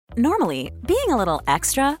Normally, being a little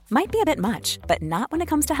extra might be a bit much, but not when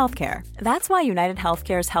it comes to healthcare. That's why United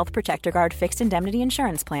Healthcare's Health Protector Guard fixed indemnity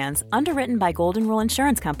insurance plans, underwritten by Golden Rule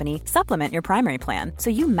Insurance Company, supplement your primary plan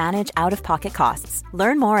so you manage out-of-pocket costs.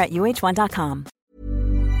 Learn more at uh1.com.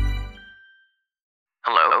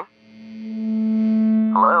 Hello?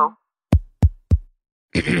 Hello?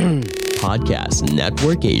 Podcast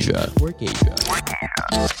Network Asia.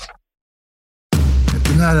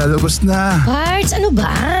 Ito na, lalabas na. Parts, ano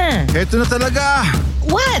ba? Ito na talaga.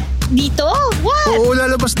 What? Dito? What? Oo,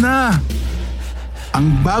 lalabas na.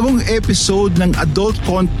 Ang bagong episode ng adult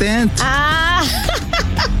content.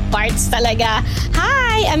 Parts talaga.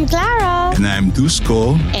 Hi, I'm Clara. And I'm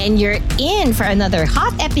Dusko. And you're in for another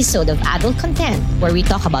hot episode of Adult Content where we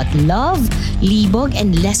talk about love, libog,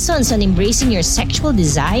 and lessons on embracing your sexual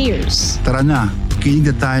desires. Tara na,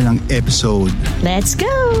 kinig na tayo ng episode. Let's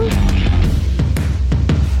go!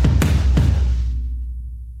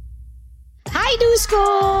 Hi, Dusko!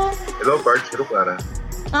 Hello, Parts. Hello, Clara.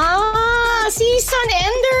 Season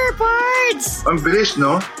ender, Parts! Ang bilis,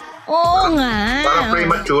 no? Oo nga. Parang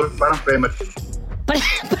premature. Premature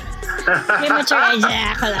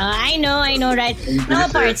ejaculate. I know, right? No,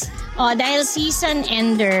 Parts. Dahil season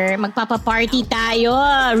ender, magpapaparty tayo.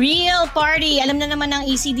 Real party. Alam na naman ng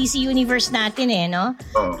ECDC universe natin no?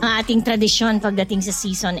 Oh. Ang ating tradisyon pagdating sa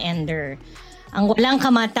season ender. Ang walang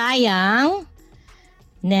kamatayang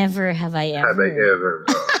never have I ever. Have I ever.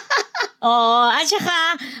 At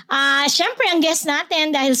saka, syempre ang guest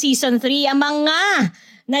natin dahil season 3, ang mga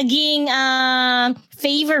naging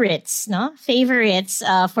favorites, no? Favorites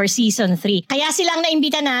for season 3. Kaya silang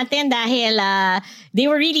naimbita natin dahil they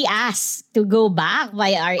were really asked to go back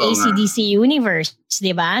by our ACDC universe,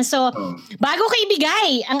 di ba? So, bago ko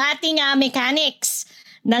ibigay ang ating mechanics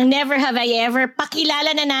ng Never Have I Ever,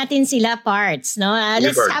 pakilala na natin sila, Parts, no?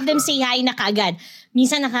 Let's have them say hi na kagad.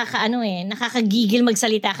 Minsan nakakagigil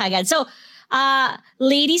magsalita kagad. So,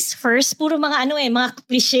 ladies first, puro mga mga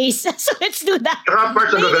clichés. So let's do that.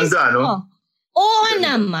 Parts ang gaganda, no? Oo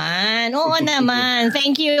naman.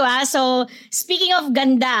 Thank you. So, speaking of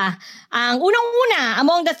ganda, ang unang-una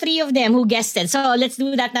among the three of them who guested. So, let's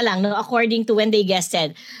do that na lang, no? According to when they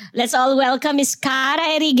guested. Let's all welcome Miss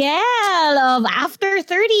Cara Erigel of After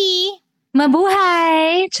 30.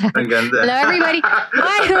 Mabuhay! Ang ganda. Hello, everybody.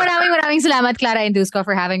 Maraming salamat, Clara and Dusko,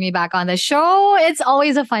 for having me back on the show. It's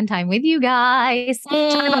always a fun time with you guys.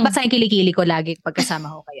 Tsaka nababasa yung kilikili ko lagi pagkasama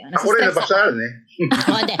ko kayo. Ako rin nabasahan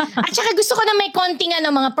At saka gusto ko na may konting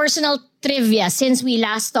mga personal trivia since we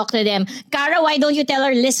last talked to them. Cara, why don't you tell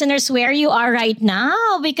our listeners where you are right now?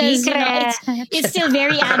 Because it's still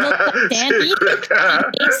very adult content.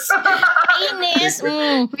 Inis.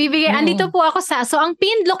 Andito po ako so ang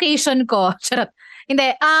pinned location ko, charot.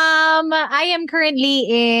 Hindi, I am currently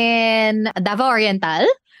in Davao Oriental.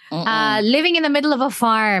 Living in the middle of a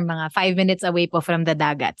farm, mga 5 minutes away po from the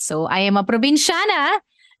dagat. So I am a probinsyana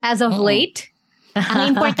as of late.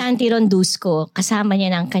 Ang importante ron, Dusko, kasama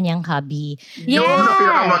niya ng kanyang hubby. Yes! Yung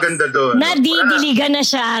pinakamaganda doon. Nadidiligan na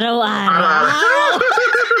siya araw-araw.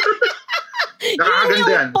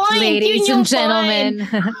 Nakakaganda yan. Ladies and gentlemen.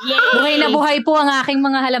 Buhay na buhay po ang aking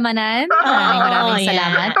mga halamanan. Maraming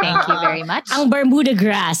salamat. Thank you very much. Ang Bermuda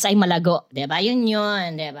grass ay malago. Diba? Yun,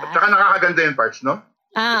 diba? Tsaka nakakaganda yung Parts, no?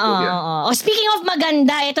 Speaking of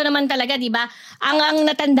maganda, ito naman talaga, di ba? Ang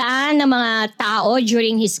natandaan ng mga tao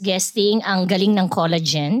during his guesting, ang galing ng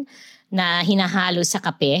collagen na hinahalo sa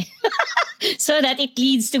kape so that it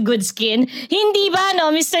leads to good skin. Hindi ba,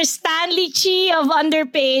 no? Mr. Stanley Chi of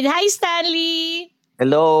Underpaid. Hi, Stanley!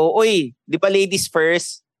 Hello. Uy, di ba ladies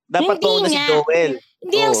first? Dapat po na si Joel.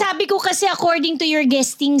 Hindi, ang sabi ko kasi according to your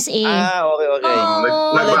guestings Okay.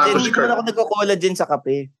 Hindi naman ako nagko-collagen sa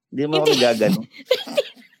kape. Hindi naman ako nagagano.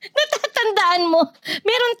 Natatandaan mo,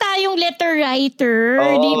 meron tayong letter writer,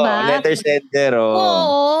 di ba? Letter sender,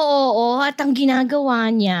 Oo. At ang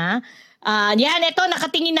ginagawa niya, ito,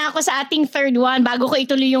 nakatingin na ako sa ating third one bago ko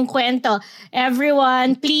ituloy yung kwento.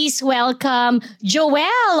 Everyone, please welcome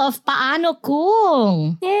Joel of PAANO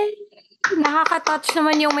Kung. Yay! Nakaka-touch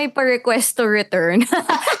naman yung may pa-request to return.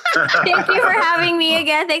 Thank you for having me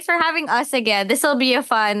again. Thanks for having us again. This will be a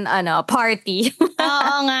fun party.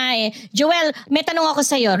 Oo nga Joel, may tanong ako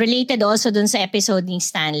sa'yo, related also dun sa episode ni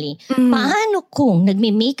Stanley. Paano kung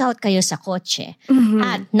nagme-makeout kayo sa kotse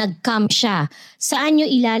at nag-cam siya? Saan nyo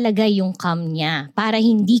ilalagay yung cam niya para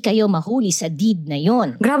hindi kayo mahuli sa deed na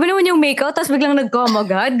yon? Grabe naman yung makeout, tapos biglang nag-cam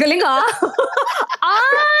agad. Galing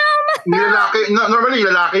Normally,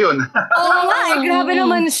 lalaki yun. Oo nga, grabe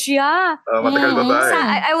naman siya. Matagal babae.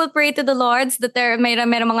 I will pray to the Lords that may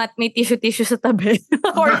tissue sa tabi.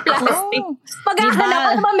 Or plastic.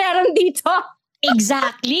 Paghahanap, ano ba meron dito?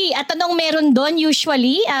 Exactly. At anong meron doon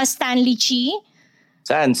usually, Stanley Chi?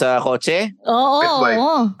 Saan? Sa kotse?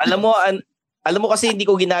 Oo. Alam mo kasi hindi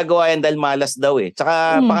ko ginagawa yan dahil malas daw eh.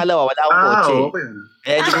 Tsaka pangalawa, wala akong kotse. Okay.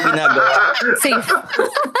 Kaya hindi ko ginagawa. Safe.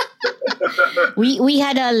 We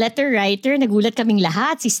had a letter writer, nagulat kaming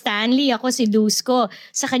lahat. Si Stanley, ako, si Dusko,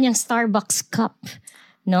 sa kanyang Starbucks cup.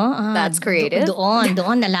 No? That's creative. Doon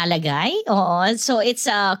nalalagay. Oo. So it's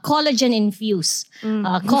a collagen infused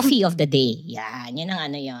coffee of the day. Yan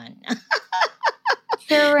ang ano yan.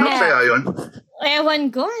 Ano kaya yun? Ewan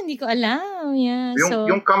ko, hindi ko alam. Yeah.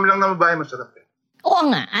 Yung cam lang na babae masarap eh. Oo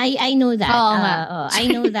nga, I know that. Oo nga. I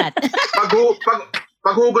know that.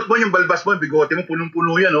 Pag hugot mo yung balbas mo, yung bigote mo,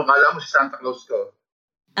 punong-puno yan. Kala mo si Santa Claus ka.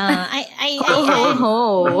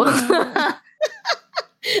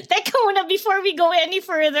 Teka muna, before we go any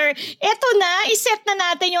further, eto na, iset na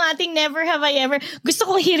natin yung ating Never Have I Ever. Gusto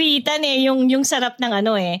kong hiritan yung sarap ng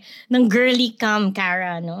ng girly cam,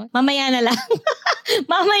 Cara, no? Mamaya na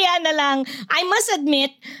lang. I must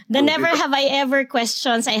admit, the Never Have I Ever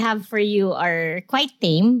questions I have for you are quite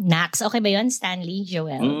tame. Nax, okay ba yun, Stanley,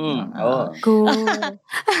 Joel? Cool.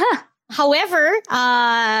 However,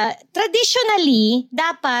 traditionally,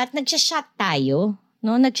 dapat nagsha-shot tayo.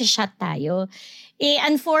 No? Nagsha-shot tayo.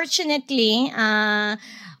 Unfortunately,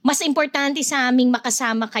 mas importante sa aming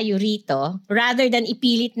makasama kayo rito rather than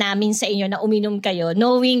ipilit namin sa inyo na uminom kayo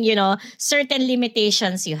knowing, certain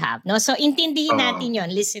limitations you have. No? So, intindihin natin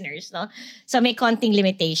yon, listeners. No? So, may konting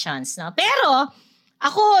limitations. No? Pero,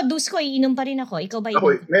 ako, Dusko, iinom pa rin ako. Ikaw ba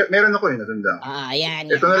iinom? Meron ako natanda.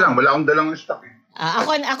 Yan. Ito na lang, wala akong dalang stock eh.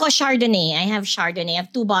 Ako Chardonnay. I have Chardonnay. I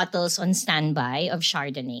have 2 bottles on standby of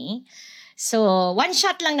Chardonnay. So, 1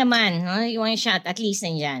 shot lang naman. No? 1 shot, at least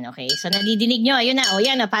nandyan. Okay? So, nadidinig nyo. Ayun na.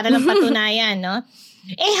 Yan para lang patunayan. No?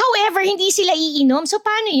 However, hindi sila iinom. So,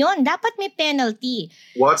 paano yon? Dapat may penalty.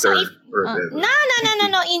 Water. No.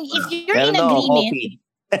 If you're in agreement.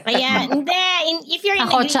 Ayan. Hindi. If you're in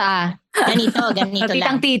agreement. Ganito lang.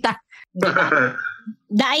 Titang-tita.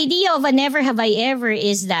 The idea of a Never Have I Ever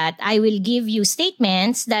is that I will give you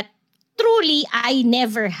statements that truly, I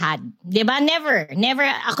never had. Diba? Never.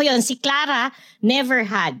 Ako yun, si Clara, never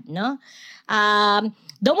had. No?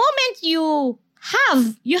 The moment you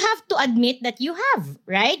have to admit that you have.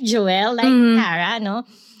 Right, Joel? Like Clara, no?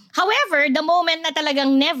 However, the moment na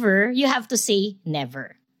talagang never, you have to say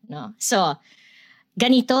never. No? So,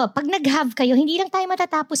 ganito. Pag nag-have kayo, hindi lang tayo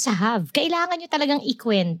matatapos sa have. Kailangan nyo talagang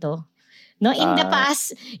ikwento. No, in the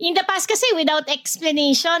past kasi without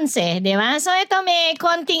explanations di ba? So ito may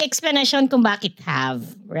konting explanation kung bakit have,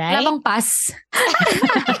 right? Labang pass.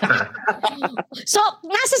 So,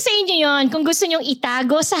 nasa sa inyo yon kung gusto nyong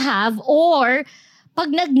itago sa have or pag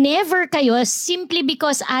nag-never kayo simply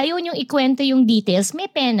because ayaw nyong ikwento yung details, may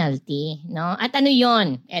penalty, no? At ano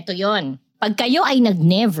yon? Ito yon. Pag kayo ay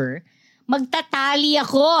nag-never, magtatali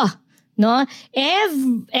ako. No?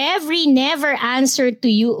 Every never answer to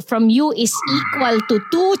you from you is equal to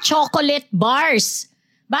 2 chocolate bars.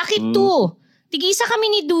 Bakit 2? Tigisa kami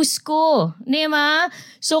ni Dusko. Di ba?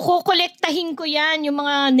 So, kukolektahin ko yan, yung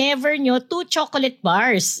mga never nyo, 2 chocolate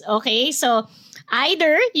bars. Okay? So,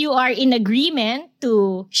 either you are in agreement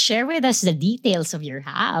to share with us the details of your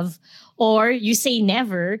have, or you say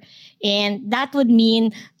never, and that would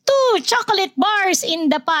mean 2 chocolate bars in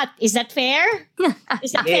the pot. Is that fair?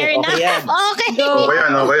 Is that fair enough? Okay.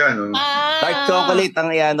 Okay yan. Dark chocolate ang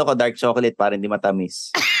dark chocolate para hindi matamis.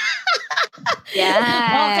 Yeah.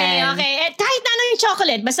 Okay. Kahit ano yung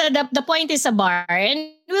chocolate, basta the point is a bar.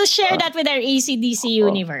 And we'll share that with our ACDC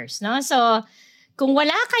universe. No? So, kung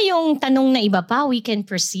wala kayong tanong na iba pa, we can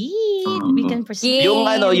proceed. Yung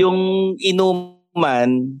yung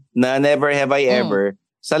inuman na Never Have I Ever,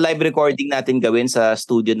 sa live recording natin gawin sa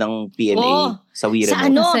studio ng PMA sa Wira. Sa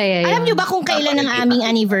alam nyo ba kung kailan ang aming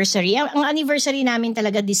anniversary? Ang anniversary namin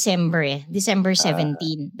talaga December December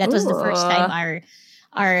 17. That was the first time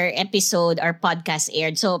our podcast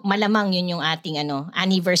aired. So malamang yun yung ating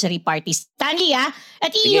anniversary party. Stanley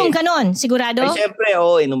at iinom ka nun, sigurado? Ay syempre,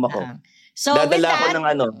 inom ako. So dadala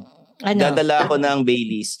ako ng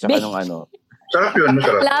Baileys tsaka nung Sarap yun,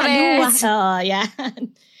 masarap. Love it. So,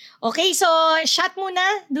 yan. Okay, so shot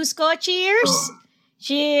muna, Dusko. Cheers.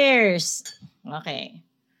 Cheers. Okay.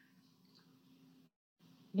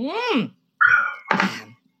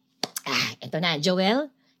 Ito na. Joel,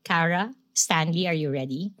 Cara, Stanley, are you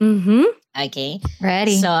ready? Mm-hmm. Okay.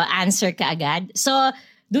 Ready. So, answer ka agad. So,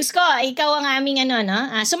 Dusko, ikaw ang aming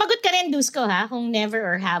sumagot ka rin, Dusko, kung never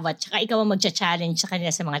or have at saka ikaw ang magcha-challenge sa kanila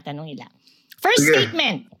sa mga tanong nila. First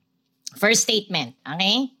statement.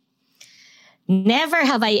 Okay? Never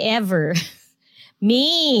have I ever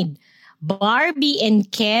made Barbie and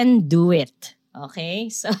Ken do it. Okay?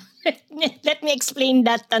 So, let me explain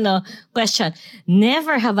that question.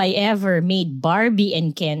 Never have I ever made Barbie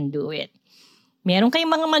and Ken do it. Meron kayong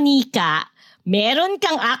mga manika, meron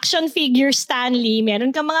kang action figure Stanley, meron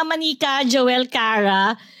kang mga manika, Joel,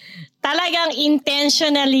 Cara, talagang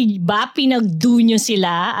intentionally ba pinag-do nyo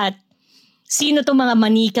sila at sino to mga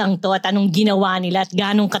manikang to at anong ginawa nila at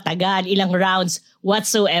ganong katagal, ilang rounds,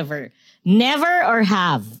 whatsoever. Never or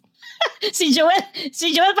have? Si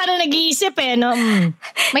Joel parang nag-iisip no?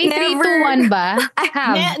 May 3, 2, 1 ba?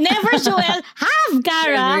 Have. Never, Joel. Have,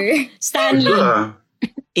 Cara. Stanley.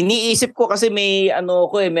 Iniisip ko kasi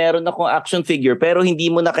meron akong action figure pero hindi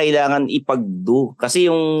mo na kailangan ipag-do. Kasi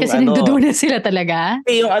nagdo-do na sila talaga?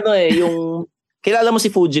 Yung yung kilala mo si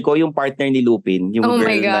Fujiko, yung partner ni Lupin, yung oh girl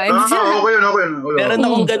my God. Okay yun. Meron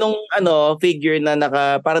akong ganong figure na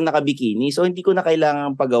parang naka-bikini. So hindi ko na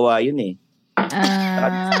kailangan pagawa yun eh.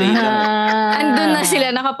 Andun na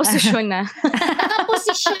sila, nakaposisyon na.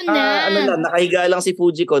 Nakaposisyon na. Nakahiga lang si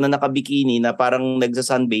Fujiko na naka-bikini na parang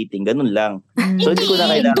nagsa-sunbathing, ganun lang. So hindi ko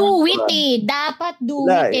na kailangan. Do it dapat do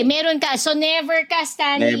it Meron ka. So never ka,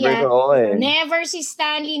 Stanley. Never si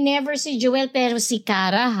Stanley, never si Joel, pero si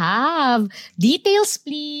Cara have. Details,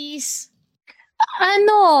 please.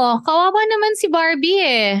 Kawawa naman si Barbie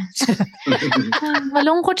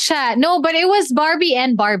malungkot siya. No, but it was Barbie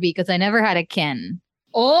and Barbie because I never had a Ken.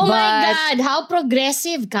 Oh my God, how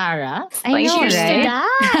progressive, Cara. I know, cheers right? to that.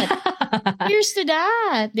 Cheers to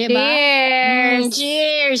that, diba?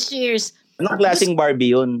 Cheers. Anong klaseng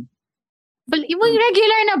Barbie yun? Yung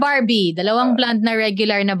regular na Barbie. Dalawang blonde na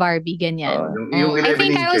regular na Barbie, ganyan. Yung 11 I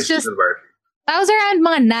think I was inches just... na Barbie. I was around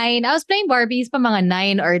mga 9. I was playing Barbies pa mga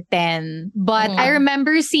 9 or 10. But I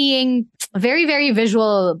remember seeing very, very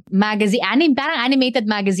visual parang animated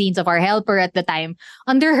magazines of our helper at the time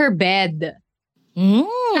under her bed.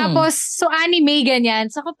 Tapos, so anime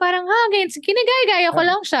ganyan. So parang, ganyan. So, kinagaya ko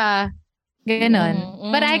lang siya. Ganon.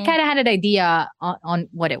 But I kind of had an idea on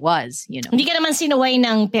what it was, you know. Hindi ka naman sinaway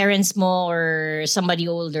ng parents mo or somebody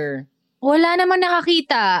older? Wala naman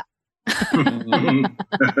nakakita.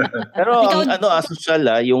 Pero social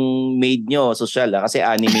yung maid nyo social kasi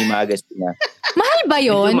anime magazine na. Mahal ba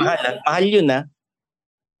yun? Mahal yun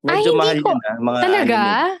Medyo mahal yun mga talaga?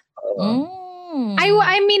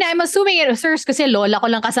 I mean, I'm assuming it was first kasi lola ko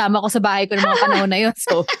lang kasama ko sa bahay ko ng mga panahon na yun.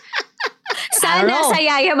 So, sana sa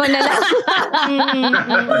yaya mo na lang.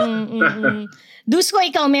 Dusko,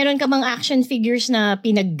 ikaw, meron ka bang action figures na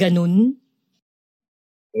pinagganun?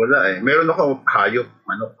 Wala Meron ako hayop,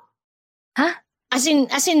 manok. Ha? As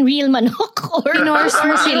in real manok? Or Inorse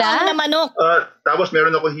mo sila? Na manok? Tapos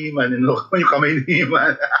meron ako himan. Yung kamay ni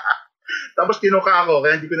himan. Tapos tinuka ako,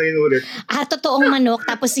 kaya hindi ko na inulit. Totoong manok,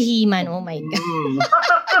 tapos si himan. Oh my God.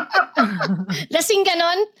 Lasing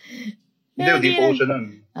ganon? Hindi po siya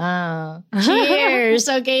lang. Cheers.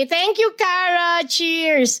 Okay. Thank you, Cara.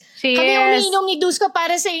 Cheers. Kami umiinom ni Dusko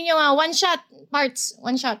para sa inyo. One shot. Parts.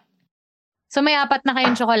 One shot. So may 4 na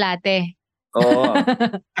kayong tsokolate. Oo.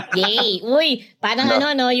 Yay. Uy, parang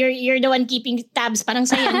you're the one keeping tabs. Parang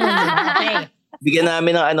sa'yo. Okay. Bigyan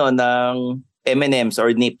namin ng M&M's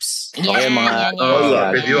or Nips. Yeah, mga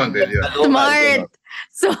pwede yun. Smart.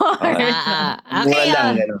 Okay.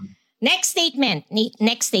 Next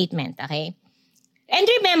statement. Okay. And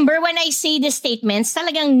remember, when I say the statements,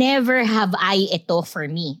 talagang never have I ito for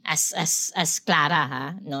me as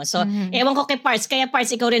Clara, no? So, ewan ko kay Parts. Kaya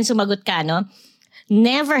Parts, ikaw rin sumagot ka, no?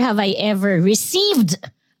 Never have I ever received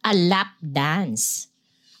a lap dance.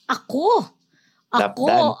 Ako.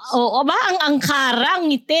 Oo ba? Ang karang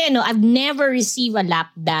ngiti, no? I've never received a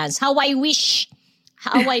lap dance. How I wish.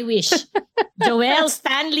 Joel,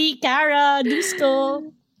 Stanley, Cara, Dusko.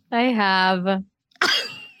 I have.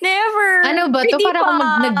 Never. Ano ba to? Para akong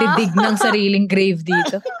nagdidig ng sariling grave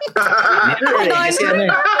dito.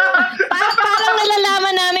 Parang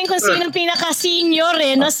nalalaman namin kung sino pinaka-senior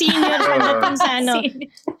no? Senior pagdating sa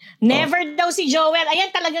Never daw si Joel. Ayan,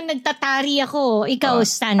 talagang nagtatari ako. Ikaw,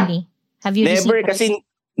 Stanley. Have you Never, received? kasi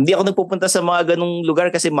hindi ako nagpupunta sa mga ganung lugar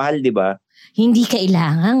kasi mahal, di ba? Hindi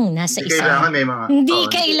kailangan. Nasa Hindi isa. kailangan may mga... Hindi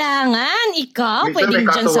kailangan. Ikaw,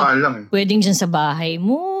 minsan pwedeng dyan sa bahay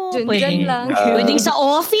mo. Dyan lang. Pwedeng sa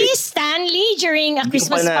office, Stanley, during a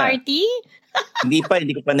Christmas party. Hindi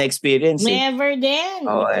ko pa na-experience. Never din.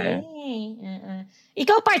 Okay.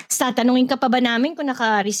 Ikaw, Parts, tatanungin ka pa ba namin kung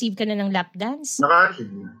naka-receive ka na ng lap dance?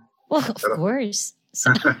 Naka-receive. Oh, of course.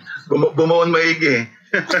 Bumuon maigi.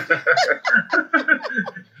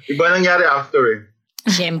 Iba nangyari after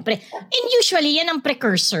Siyempre. And usually, yan ang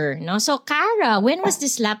precursor, no? So, Cara, when was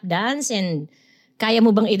this lap dance? And kaya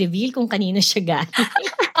mo bang i-reveal kung kanino siya galing?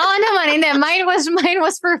 naman. Hindi. Mine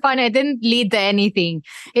was for fun. It didn't lead to anything.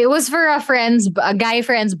 It was for a guy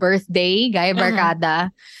friend's birthday, guy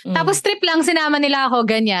barkada. Tapos trip lang, sinama nila ako,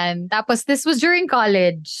 ganyan. Tapos this was during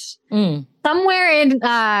college. Somewhere in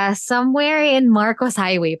Marcos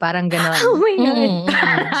Highway, parang ganon. Oh my God.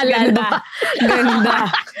 Ganda.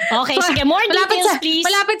 Okay, sige, more details, please.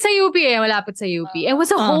 Malapit sa UP eh. Malapit sa UP. It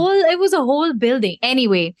was a whole building.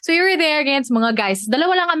 Anyway, so you were there against mga guys.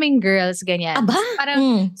 Dalawa lang kaming girls, ganyan. Aba?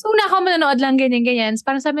 Parang, so una ako manonood lang, ganyan.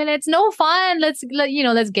 Parang sabi nila, it's no fun. Let's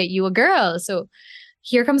get you a girl. So,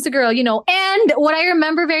 here comes the girl, And what I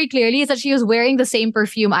remember very clearly is that she was wearing the same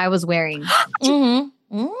perfume I was wearing.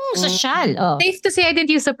 Social. Oh. Safe to say I didn't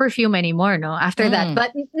use the perfume anymore, no? After that.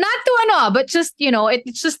 But not to but just,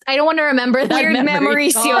 it's just, I don't want to remember that Weird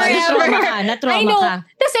memories yun. Na-trauma ka.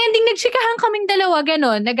 Tapos ending, nagchikahan kaming dalawa,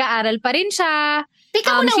 ganon. Nag-aaral pa rin siya.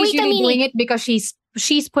 Teka muna, she's wait a really minute. doing it because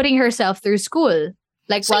she's putting herself through school.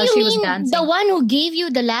 Like So while you she was mean dancing. the one who gave you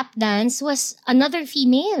the lap dance was another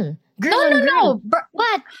female? Girl on girl. No.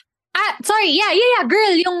 What? Sorry, yeah.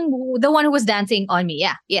 Girl, the one who was dancing on me.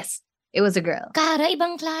 Yeah, yes. It was a girl. Kara,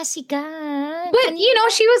 ibang klase ka. But,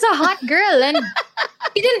 she was a hot girl and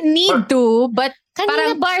she didn't need to, but Kanina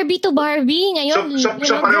parang, Barbie to Barbie. Ngayon, So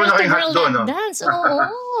pareho na kayong hat doon, no? dance. Oo.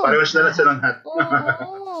 Pareho na silang hat.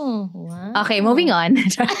 Oo. Wow. okay, moving on.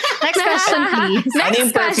 Next question, please. Ano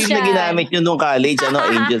yung perfume na ginamit nyo nung college?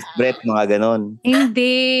 Angel's Breath, mga ganon.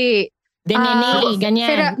 Hindi. Denene,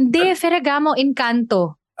 ganyan. Ferragamo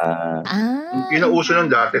Encanto. Inauso nung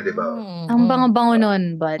dati, di ba? Ang bango-bango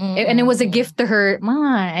nun, but and it was a gift to her.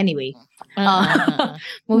 Anyway.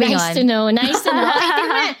 Moving Nice on. to know. Okay, tingnan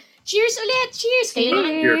na. Cheers ulit. Cheers. Kayo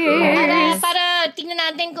naman. Para tingnan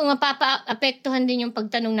natin kung mapapa-apektuhan din yung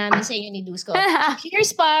pagtanong namin sa inyo ni Dusko.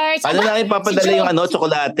 Cheers, parts. Paano namin papadala yung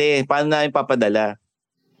tsokolate? Paano namin papadala?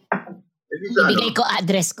 Ibigay ko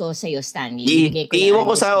address ko sa iyo, Stanley. Ibigay ko Iiwan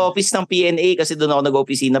ko address sa office ng PNA kasi doon ako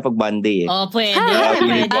nag-opisina pag Monday eh. Oh, pwede.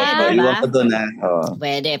 Iiwan ko doon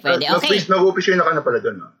Pwede. Okay. Nag-opisina ka na pala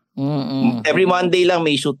doon. Every Monday lang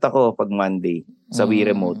may shoot ako pag Monday sa We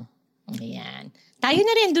Remote. Ayan. Tayo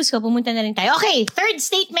na rin, Dusko. Pumunta na rin tayo. Okay, third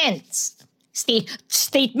statements.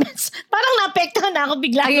 Statements. Parang naapektuhan na ako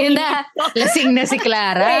bigla. Ayun na. Lasing na si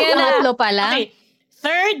Clara. Ayun na. Tatlo pala. Okay.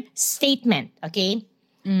 Third statement. Okay?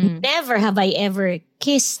 Never have I ever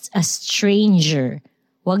kissed a stranger.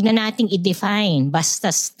 Wag na nating i-define.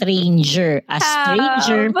 Basta stranger. A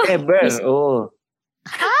stranger. Ever,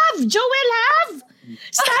 Have! Joel, have!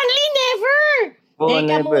 Stanley, never! Teka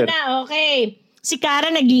never. muna, okay. Si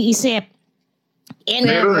Kara nag-iisip.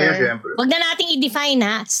 Meron na yan, siyempre. Wag na nating i-define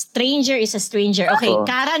ha. Stranger is a stranger. Okay,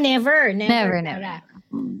 Kara, never. Never.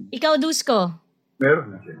 Ikaw, Dusko?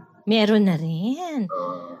 Meron na siya. Meron na rin.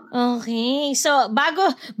 Okay. So,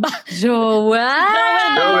 Joel. Si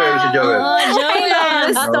Joel. Oh, Joel. I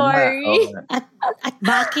love the story. At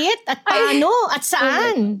bakit? At paano? At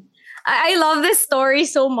saan? I love this story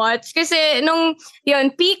so much. Kasi nung,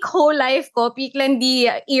 peak whole life ko, peak landi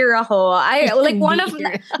era ko,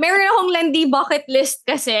 meron akong landi bucket list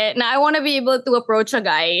kasi na I want to be able to approach a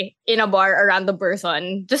guy in a bar around the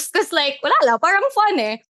person. Just cause wala lang, parang fun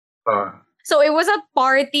eh. So it was a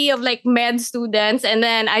party of med students, and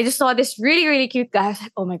then I just saw this really, really cute guy. I was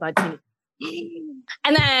like, oh my God,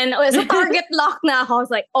 and then so target lock na ako. I was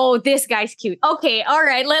like, oh, this guy's cute. Okay, all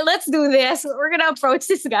right, let's do this. We're gonna approach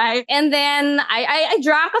this guy. And then I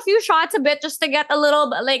drank a few shots a bit just to get a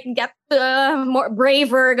little, get more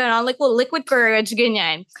braver, ganon, liquid courage,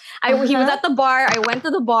 ganyan. He was at the bar. I went to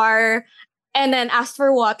the bar. And then asked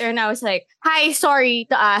for water, and I was like, "Hi, sorry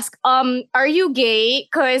to ask. Are you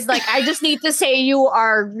gay? Cause I just need to say you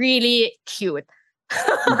are really cute."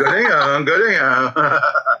 Ang galing.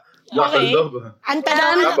 Okay. Ang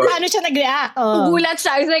tanong, paano siya nag-react? Gulat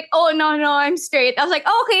siya. I was like, "Oh no, I'm straight." I was like,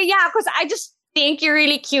 oh, "Okay, yeah, cause I just think you're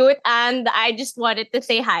really cute, and I just wanted to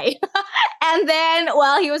say hi." And then,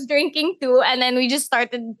 he was drinking too, and then we just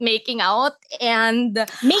started making out. And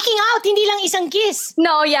making out, hindi lang isang kiss.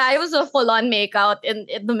 No, yeah, it was a full-on make-out in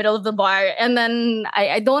the middle of the bar. And then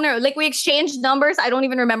I don't know, we exchanged numbers. I don't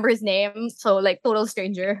even remember his name, so total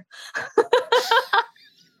stranger.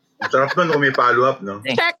 Sarap nun kung may follow-up, no?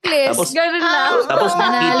 Checklist, ganun lang. Tapos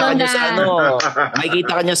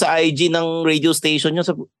makikita ka niya sa IG ng radio station niyo.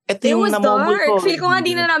 Ito It yung was namumul ko. dark. Feel ko nga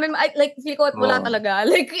di na namin, feel ko wala talaga.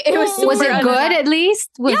 It was super, Was it good at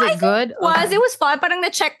least? Was it good? It was fun. Parang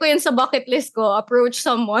na-check ko yun sa bucket list ko. Approach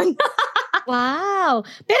someone. Wow.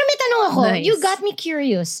 Pero may tanong ako. Nice. You got me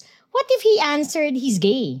curious. What if he answered he's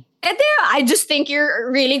gay? And then, I just think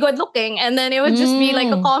you're really good looking. And then it would just be a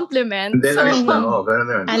compliment. And then, alis na. Ganun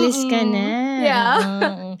na yun. Alis ka na. Yeah.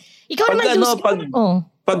 Ikaw naman,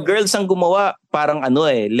 Pag Pag girls ang gumawa, parang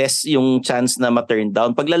less yung chance na ma-turn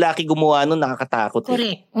down. Pag lalaki gumawa nun, nakakatakot.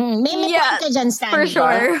 Correct. May point ka dyan, Stanley. For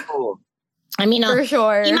sure. I mean, for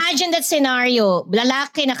sure. Imagine that scenario.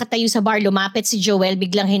 Lalaki nakatayo sa bar, lumapit si Joel,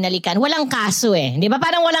 biglang hinalikan. Walang kaso Di ba?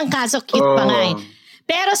 Parang walang kaso. Cute pa nga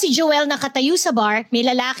Pero si Joel nakatayo sa bar, may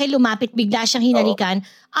lalaki lumapit, bigla siyang hinalikan.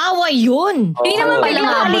 Away yun. Hindi naman biglang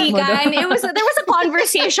halikan. There was a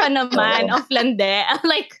conversation naman of lande.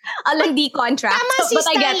 Like, a landi contract. Tama si but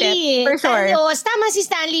Stanley. I get it. For sure. Tama si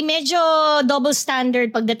Stanley. Medyo double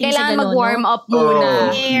standard pagdating sa kailangan gano'n. mag-warm up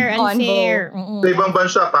muna. Unfair. Sa ibang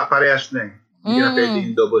bansa, parehas na Hindi na pwede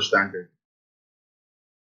yung double standard.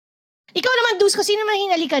 Ikaw naman, Dusko, sino naman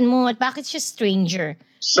hinalikan mo at bakit siya stranger?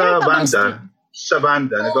 Sa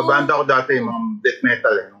banda. Nagbabanda ako dati, mga death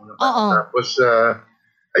metal. Tapos,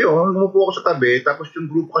 umupo ako sa tabi. Tapos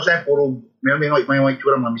yung grupo kasi, puro, may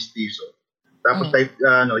itsura mga mistiso. Tapos type,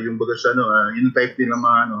 yung bagas, yun yung type din ng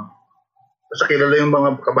mga, Tapos kilala yung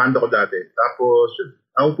mga kabanda ko dati. Tapos,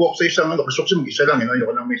 umupo ako sa isang, kasi mag-isa lang,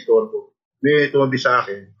 yung lang may store ko. May tumabi sa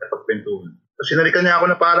akin, kapagpentuhan. Tapos sinalikan niya ako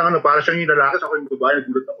na parang siyang yung lalaki, ako yung babae,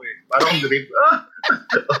 nagulat ako Parang ang drip.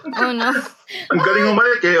 Oh no. Ang galing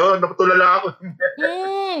umalik napatulala ako.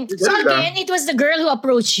 So again, it was the girl who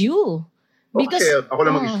approached you. Because, okay, ako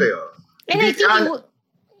lang mag-stay. And I think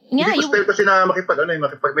hindi ko style kasi na makipag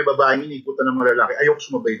may babaeng iniikutan ng mga lalaki, ayoko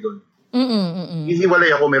sumabay doon.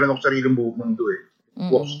 Hihiwalay ako, meron ako sariling mundo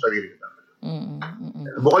Buwak sa sarili.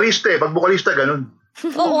 Bukalista pag bukalista, ganun.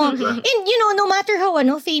 Oo. And no matter how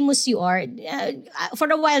famous you are, for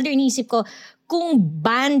a while there inisip ko, kung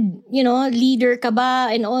band, leader ka ba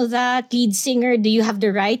and all that, lead singer, do you have the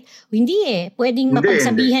right? Hindi Pwedeng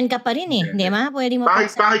mapagsabihan ka pa rin Hindi ba? Pwedeng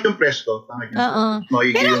mapagsabihan. Pangit yung presto.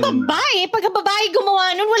 Pero ang babae, pag ang babae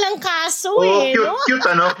gumawa nun, walang kaso cute,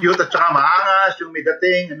 cute at saka maangas, yung may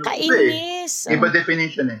dating. Kainis. Iba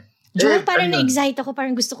definition Joel, parang na-excite ako.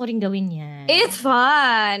 Parang gusto ko rin gawin yan. It's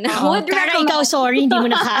fun. Pero ikaw, sorry, hindi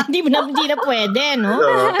na pwede, no?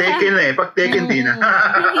 Taken Pag taken, di na.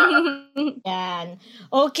 Yan.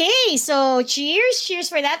 Okay, so cheers. Cheers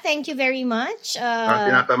for that. Thank you very much.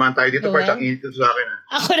 Tinatamaan tayo dito, parang init sa akin.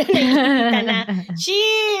 Ako na nakikita na.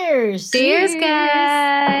 Cheers! Cheers,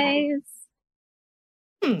 guys!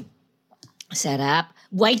 Sarap.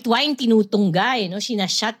 White wine tinutungga,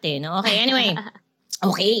 Sinashot, no? Okay, anyway.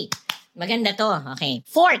 Okay. Maganda to. Okay.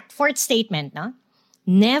 Fourth statement, no?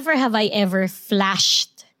 Never have I ever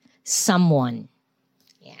flashed someone.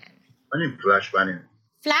 Yan. Ano yung flash? Paano yun?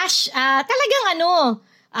 Flash, talagang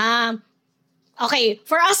okay,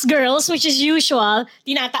 for us girls, which is usual,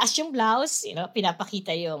 tinataas yung blouse,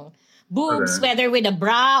 pinapakita yung boobs, whether with a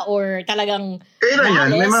bra or talagang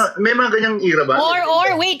kailan yan? May mga ganyang era ba?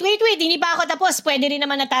 Or wait, hindi pa ako tapos. Pwede rin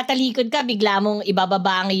naman natatalikod ka, bigla mong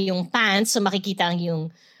ibababangi yung pants so makikita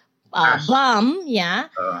yung bum,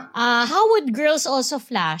 how would girls also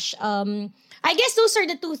flash? I guess those are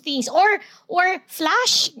the two things. Or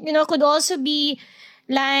flash, could also be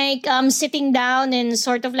like sitting down and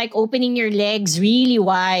sort of like opening your legs really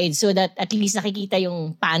wide so that at least nakikita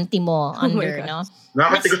yung panty mo under, no?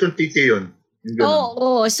 Nakakatikot yung titi yun.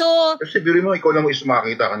 So kasi biro mo, ikaw lang mo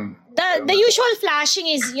makakita ka. The usual flashing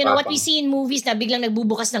is, what we see in movies na biglang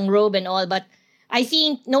nagbubukas ng robe and all, but I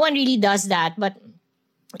think no one really does that. But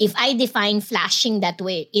if I define flashing that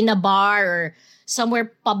way, in a bar or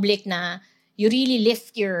somewhere public na you really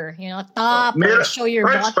lift your, top or show your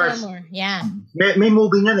bottom or, May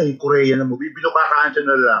movie niyan Korean na movie, binukakaan siya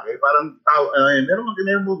na lalaki, parang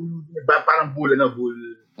meron movie, parang bull na bull.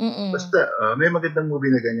 Basta, may magandang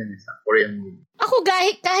movie na ganyan sa Korean movie. Ako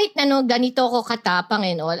kahit ganito ko katapang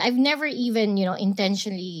and all, I've never even,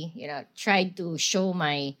 intentionally, tried to show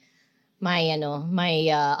my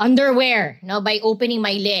underwear, by opening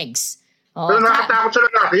my legs. Pero nakatakot sa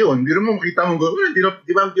lalaki yun. Hindi mo makita mo, di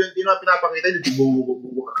ba pinapakita, hindi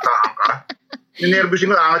bubukakaan ka. Ninervous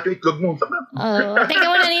yung angat yung itlog mo. Teka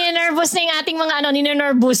mo na, ninervous na yung ating mga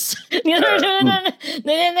ninervous.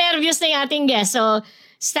 Ninervous na yung ating guest. So,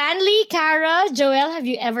 Stanley, Cara, Joel, have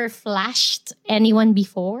you ever flashed anyone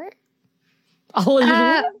before? A whole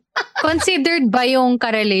room? Considered ba yung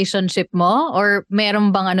ka-relationship mo? Or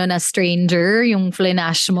meron bang na stranger yung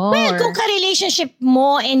flinash mo? Well, kung ka-relationship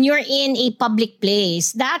mo and you're in a public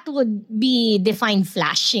place, that would be defined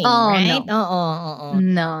flashing, right? No. Oo.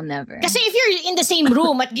 No, never. Kasi if you're in the same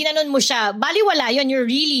room at ginanon mo siya, baliwala yun, you're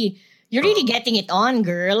really getting it on,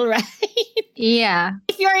 girl, right? Yeah.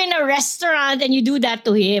 If you're in a restaurant and you do that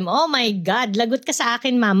to him, oh my God, lagot ka sa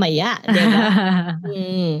akin mamaya.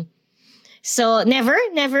 Diba? So, never,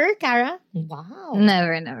 Cara? Wow.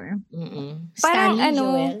 Never. Parang Stanley,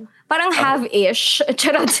 Joel? parang have-ish.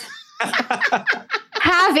 Charot.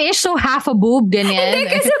 half-ish, so half a boob, ganyan. Hindi,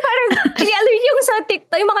 kasi parang, alam yung sa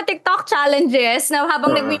TikTok, yung mga TikTok challenges na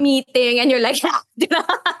habang nagmi-meeting and you're like, di ba?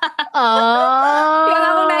 Yung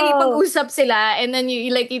habang nakipag-usap sila and then you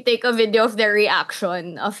take a video of their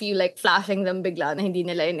reaction of you like flashing them bigla na hindi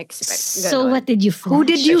nila in-expect. So what did you flash? Who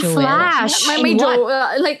did you flash?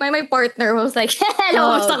 My partner was like,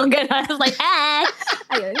 hello, basta ko gano'n. I was like,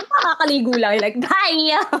 ayun, makakaligo lang. Like,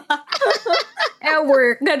 bye! At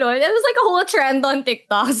work, gano'n. It was like a whole trend on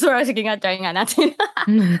TikTok. So, sige nga, try nga natin.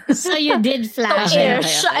 So you did flash. I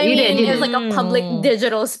mean, it's like a public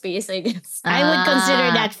digital space, I guess. I would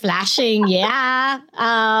consider that flashing, yeah.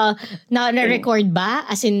 Na-record ba?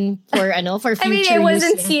 As in, for future use? I mean, it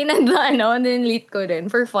wasn't seen and then ko din.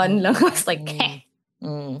 For fun lang. I was like,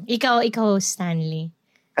 Ikaw, Stanley.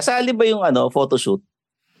 Kasali ba yung photoshoot?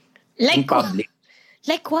 Like in public?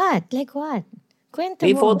 Like what? Kwento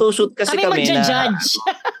May mo. photoshoot kasi kami magja-judge.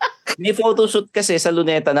 May photoshoot kasi sa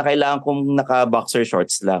Luneta na kailangan kong naka-boxer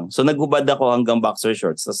shorts lang. So naghubad ako hanggang boxer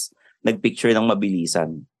shorts. Tapos nagpicture ng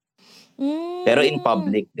mabilisan. Pero in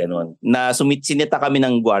public, ganun. Sinita kami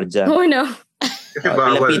ng gwardya. Oh no. Kasi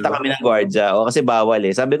bawal. Pinapita kami ng gwardya. Kasi bawal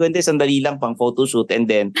eh. Sabi ko, hindi, sandali lang pang photoshoot. And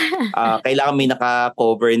then, kailangan may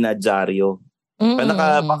naka-cover na dyaryo.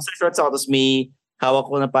 Naka-boxer shorts ako. Tapos may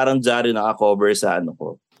hawak ko na parang dyaryo naka-cover sa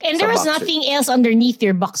ko. And there was nothing else underneath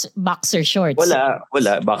your boxer shorts?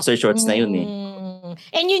 Wala. Boxer shorts na yun eh.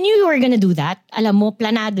 And you knew you were gonna do that? Alam mo,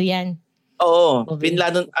 planado yan. Oo.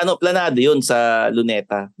 Planado yun sa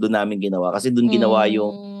Luneta. Doon namin ginawa. Kasi doon ginawa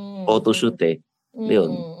yung photoshoot eh.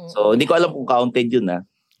 Yun. So, hindi ko alam kung counted yun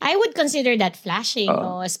I would consider that flashing.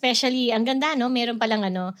 Especially, ang ganda, no? Meron palang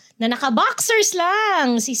na naka-boxers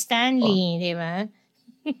lang si Stanley. Di ba?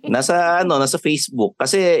 Nasa Facebook.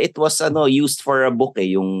 Kasi it was used for a book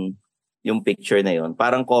eh, yung picture na yun.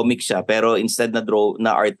 Parang comic siya, pero instead na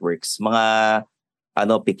artworks, mga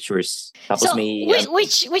pictures. Tapos so, may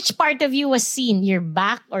which part of you was seen? Your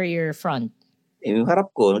back or your front? Yung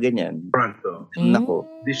harap ko, ganyan. Front Nako.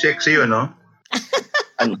 Di sexy yun, no?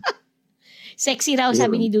 Sexy raw,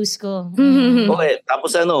 sabi ni Dusko. Okay,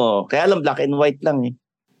 tapos kaya lang black and white lang eh.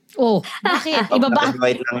 Oh, bakit? Iba ba? Black and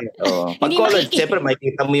white lang eh. Pag colored, siyempre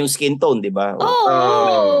makikita mo yung skin tone, di ba?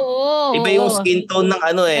 Iba yung skin tone ng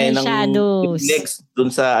ng shadows. legs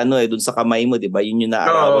dun sa dun sa kamay mo, di ba? Yun yung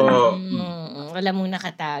naarawan. Wala mong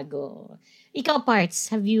nakatago. Ikaw,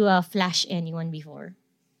 Parts, have you flashed anyone before?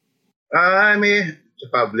 May sa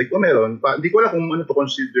public o meron. Hindi ko alam kung ano to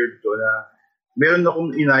considered to na meron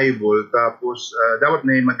akong inayable tapos dapat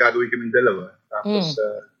may magagawin kaming dalawa. Tapos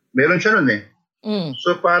meron siya nun eh.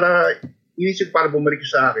 So inisip para bumalik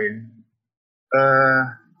sa akin,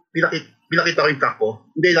 pinakita ko yung kako.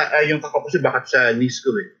 Hindi, yung kako kasi bakat sa knees ko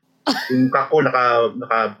eh. Yung kako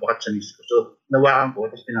nakabakat sa knees ko. So nawakan ko,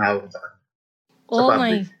 tapos pinahawak ko sa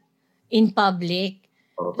kanya. In public?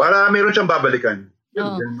 Para meron siyang babalikan.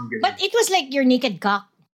 But it was like your naked cock.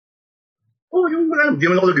 Yung wala, hindi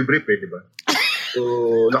naman ako nag-brief eh, di ba?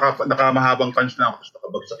 So, nakamahabang pants na ako, tapos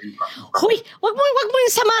nakabagsak yung kako. Hoy, wag mo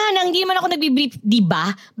yung samahan ng hindi naman ako nagbi-brief, di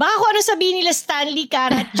ba? Baka kung ano sabihin nila Stanley,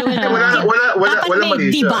 Cara at Joel. Wala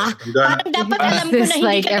mali di siya. ba? Parang dapat alam ko na hindi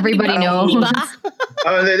like ka everybody know. Di ba?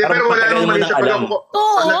 Pero wala namang mali siya.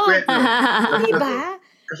 Di ba?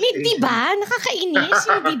 Di ba? Nakakainis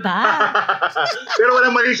yung di ba? Pero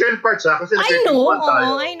walang mali siya in parts kasi I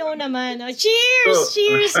know naman. Cheers!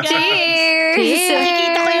 Cheers, guys! Cheers!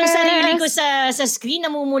 Nakikita ko yung sarili ko sa screen,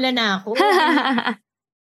 namumula na ako.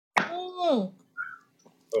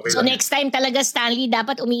 Okay, so next time talaga, Stanley,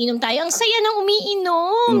 dapat umiinom tayo. Ang saya ng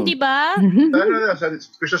umiinom, di ba? Sa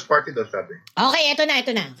Christmas party daw, sabi. Okay, ito na.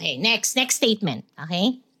 Okay, next statement.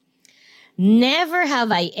 Okay? Never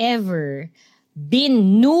have I ever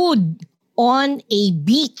been nude on a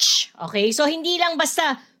beach. Okay? So, hindi lang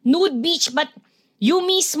basta nude beach, but you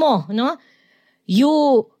mismo, no?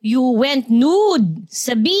 You went nude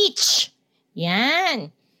sa beach.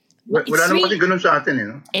 Yan. Wala naman kasi ganun sa atin eh,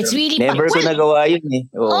 no? It's really never ko nagawa yun eh.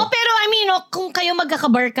 Pero I mean, kung kayo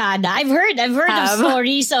magkakabarkada, I've heard of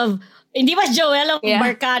stories of, hindi ba Joel,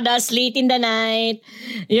 barkadas late in the night,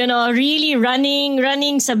 really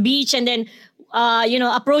running sa beach and then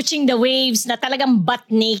approaching the waves na talagang butt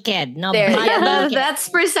naked. No? Naked. That's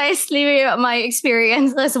precisely my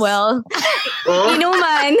experience as well.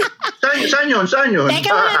 Inuman. Saan yun?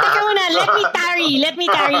 Teka muna. Let me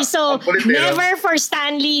tarry. So, never for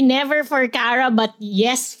Stanley, never for Cara, but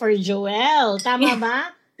yes for Joel. Tama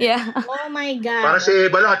ba? Yeah. Oh my God. Para si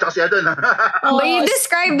Eva lang at saka si Adan. But you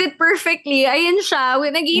described it perfectly. Ayun siya.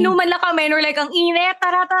 Nag-inuman lang kami. And we're like, ang init.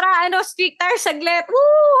 Tara. Speak tayo saglit.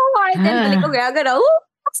 Woo! And then balik ko gano'n.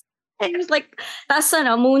 And just like, tas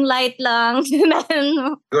moonlight lang.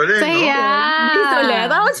 Galing, Saya. Dito ulit.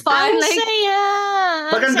 That was fun. Ang Like, saya.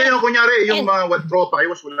 Maganda yung kunyari, yung mga tropa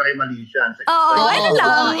kayo, wala kayo mali siya. ano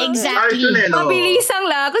lang. Exactly. Mabilisang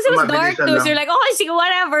lang. Kasi it was dark Mabilisan too. lang. So you're like, okay, sige,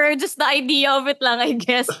 whatever. Just the idea of it lang, I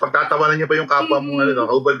guess. Tapos pagtatawanan niya pa yung kapwa mo,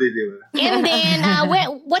 kaubad di ba? And then,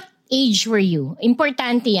 what age were you?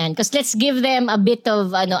 Importante yan. Because let's give them a bit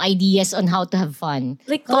of ideas on how to have fun.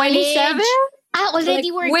 Like College. 27?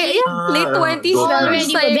 Already working? Late 20s.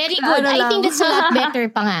 Already, Like, very good. I think that's a lot better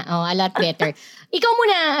pa nga. Oh, a lot better. Ikaw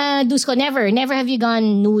muna, Dusko, never have you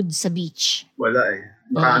gone nude sa beach? Wala eh.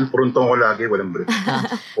 Puruntong ko lagi, walang break.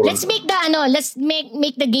 Let's make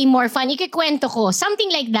the game more fun. Ikikwento ko.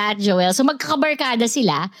 Something like that, Joel. So magkakabarkada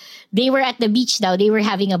sila. They were at the beach daw. They were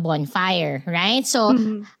having a bonfire, right? So,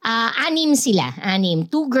 6 sila. 2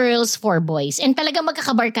 girls, 4 boys. And talaga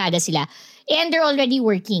magkakabarkada sila. And they're already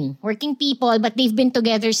working people, but they've been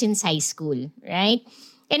together since high school, right?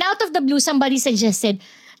 And out of the blue, somebody suggested,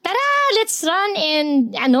 tara, let's run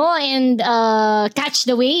and catch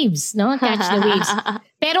the waves, no? Catch the waves.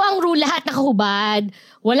 Pero ang rule, lahat nakahubad.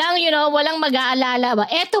 Walang mag-aalala ba?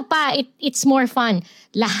 Eto pa, it's more fun.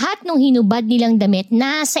 Lahat ng hinubad nilang damit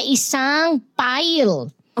nasa isang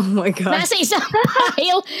pile. Oh my God. Nasa isang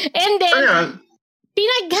pile. And then,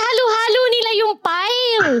 pinaghalo-halo nila yung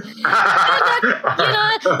pile.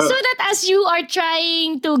 So that as you are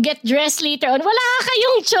trying to get dressed later on, wala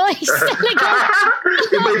kayong choice. Talagang,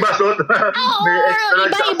 Iba-iba suot.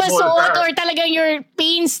 iba-iba suot or talagang you're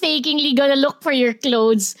painstakingly gonna look for your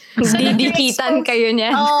clothes. So Didikitan kayo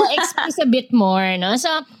niya. expose a bit more, no?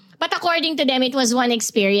 So, but according to them, it was one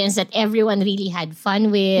experience that everyone really had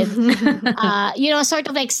fun with. Sort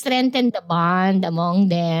of like strengthened the bond among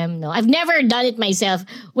them. No, I've never done it myself.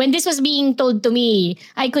 When this was being told to me,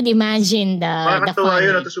 I could imagine the fun.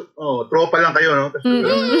 Yun, tropa lang kayo, no? Tapos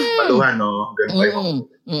paluhan, no? Ganun kayo.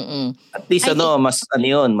 At least mas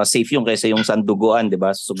safe yung kaysa yung sanduguan, di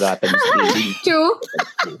ba? Sugatan yung sarili. True.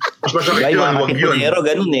 Mas masakit yun, wag yun.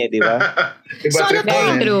 Ganun di ba? Very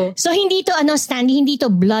true. So hindi to Stanley, hindi to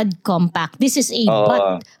blood compact. This is a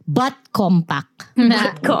butt compact.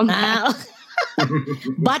 Butt compact.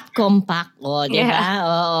 Butt compact. Oh, di ba? Yeah.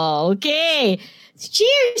 Oh, okay.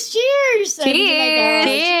 Cheers! Cheers!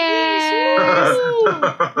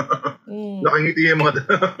 Nakangiti yung mga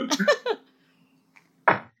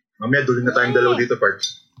mamaya duling na tayong dalawa dito,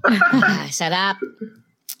 Parks. Sarap.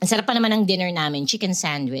 Ang sarap pa naman ng dinner namin. Chicken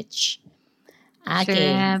sandwich.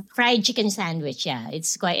 Okay. Sure. Fried chicken sandwich, yeah.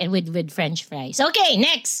 It's quite, with French fries. Okay,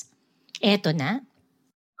 next. Eto na.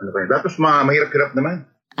 Ano ba yun? Tapos mahirap-hirap naman.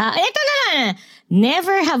 Eto na.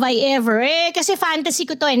 Never have I ever, kasi fantasy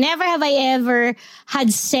ko to never have I ever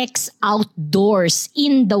had sex outdoors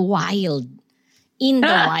in the wild. In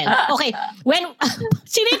the wild. Okay,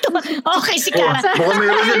 sino ito? Okay, si Cara.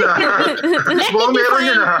 Mukhang meron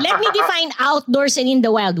yun Let me define outdoors and in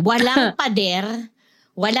the wild. Walang pader,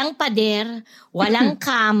 walang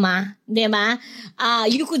kama, di ba?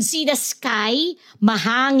 You could see the sky,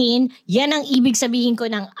 mahangin. Yan ang ibig sabihin ko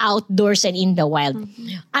ng outdoors and in the wild.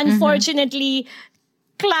 Unfortunately,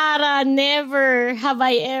 Clara, never have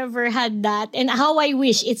I ever had that. And how I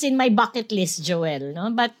wish. It's in my bucket list, Joel.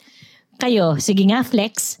 No? But kayo, sige nga,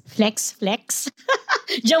 flex.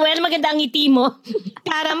 Joel, maganda ang ngiti mo.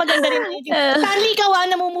 Clara, maganda rin ang ngiti mo. Stanley, ikaw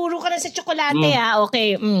namumuro ka na sa tsokolate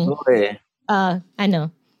Okay. Okay.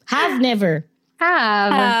 Have, never.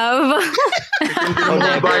 Have.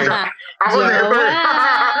 Ako never.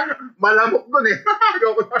 Malamok dun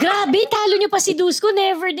Grabe, talo niyo pa si Dusko.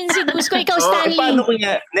 Never din si Dusko. Ikaw, Stanley.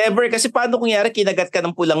 Never. Kasi paano kunyari kinagat ka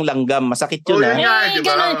ng pulang langgam? Masakit yun, yun nga, diba?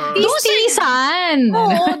 Ganun. Tistisan.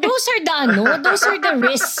 Those are the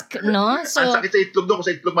risk, no? So, ang sakit sa itlog doon,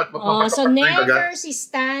 sa itlog so never si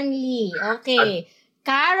Stanley. Okay.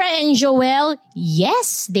 Cara and Joel,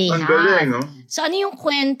 yes, they have. Galing, no? So ano yung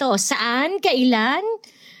kwento? Saan? Kailan?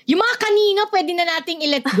 Yung mga kanina, pwede na nating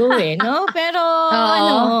i-let go no? Pero,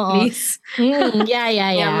 please. Yeah.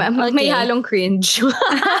 Okay. May halong cringe.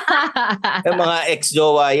 Yung mga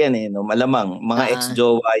ex-jowa yan no? Malamang, mga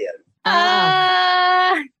ex-jowa yan.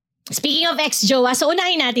 Speaking of ex-jowa, so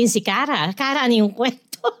unahin natin si Cara. Cara, ano yung kwento?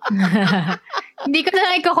 Hindi ko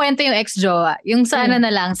na ikukwento yung ex-jowa. Yung sa na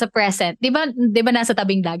lang, sa present. Di ba nasa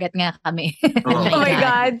tabing dagat nga kami? Oh my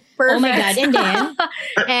God. Perfect. Oh my God. And then?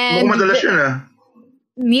 Mukhang madalas yun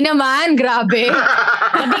Hindi naman. Grabe.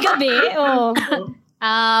 Gabi-gabi.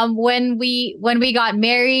 When we got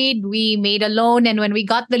married, we made a loan, and when we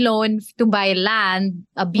got the loan to buy land,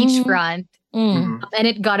 a beachfront, and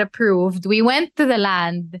it got approved, we went to the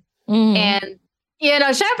land, and You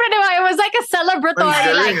know, syempre diba, it was like a celebratory,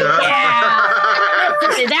 galing,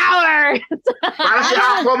 this is ours.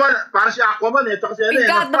 Parang si Aquaman eh. We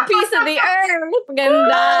got the piece of the earth.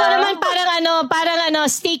 Ganda. Ako naman parang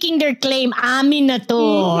staking their claim. Amin na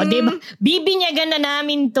to. Diba? Bibinyagan na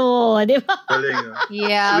namin to. Diba? Galing.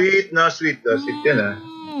 Yeah. Sweet yan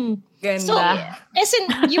Ganda. So, as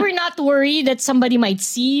in, you were not worried that somebody might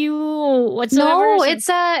see you whatsoever? No, it's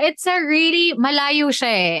a really malayo siya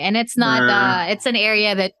eh. And it's not, it's an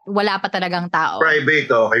area that wala pa talagang tao. Private,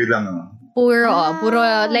 kayo lang. Puro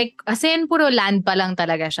like, as in, puro land pa lang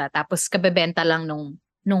talaga siya. Tapos kabebenta lang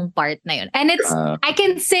nung part na yun. And it's, I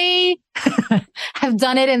can say, I've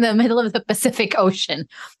done it in the middle of the Pacific Ocean.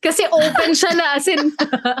 Kasi open siya na, as in,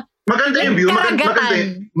 maganda yung view. Maganda yung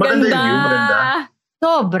view. Maganda.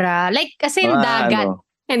 Sobra. Like, kasi dagat.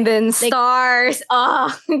 And then stars.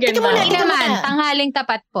 Ganda. Ito muna. Tanghaling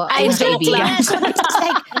tapat po. Ay, joke lang.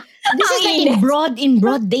 This is like in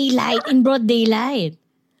broad daylight.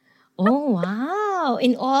 Oh, wow.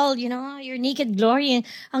 In all, your naked glory.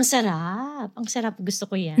 Ang sarap. Gusto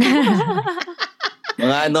ko yan.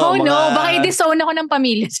 Baka i-disown ako ng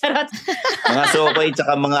pamilya. Charot. Mga sokoy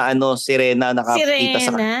tsaka mga sirena nakakita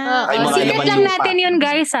sa Secret lang natin yun,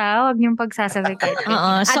 guys, ha? Huwag niyong pagsasabi kayo.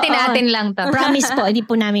 Atin lang to. Promise po, hindi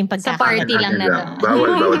po namin Sa party lang na to.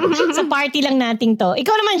 Bawal. Sa party lang natin to.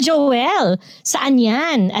 Ikaw naman, Joel, saan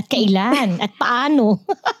yan? At kailan? At paano?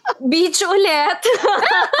 Beach ulit.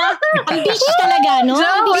 Ang beach talaga, no?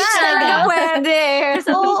 Joel, Beach talaga. Pwede.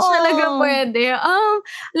 Sa beach talaga pwede.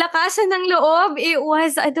 Lakasan ng loob, it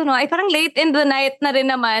was, I don't know, parang late in the night na rin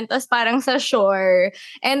naman, tapos parang sa shore.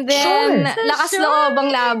 And then, lakas loob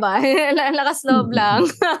ang laban. Lakas loob lang.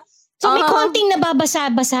 So may konting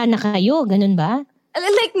nababasa-basa na kayo, ganun ba?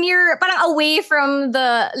 Like near, parang away from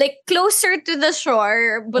the, like closer to the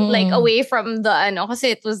shore, but like away from the,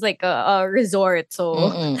 kasi it was like a resort, so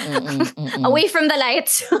away from the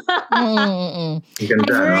lights. I've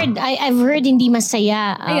heard hindi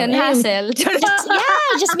masaya. Ayun, hassle.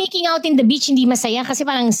 Just making out in the beach hindi masaya kasi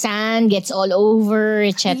parang sand gets all over,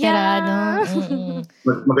 etc. No?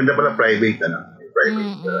 Maganda pala private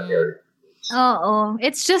area. Oo.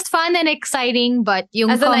 It's just fun and exciting, but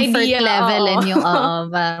yung as comfort idea, level and yung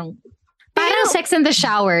parang sex in the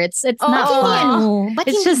shower. It's not fun.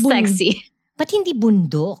 It's just sexy. Ba't hindi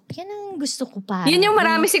bundok? Yan ang gusto ko pa. Yun yung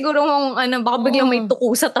marami siguro mong baka biglang may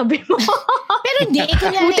tuko sa tabi mo. Pero hindi.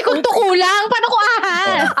 Buti kong tuko lang. Paano ko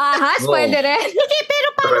ahas? Ahas, pwede rin. Hindi,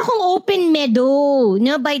 pero paano kung open meadow?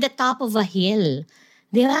 By the top of a hill?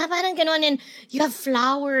 Di ba? Parang gano'n. And you have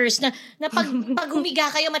flowers na pag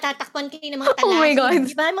humiga kayo, matatakpan kayo ng mga talas. Oh my God.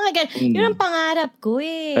 Di ba? Mga gano'n. Yun ang pangarap ko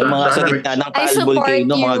eh. Ay, mga sa gitna ng Taal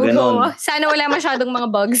Volcano, mga gano'n. Sana wala masyadong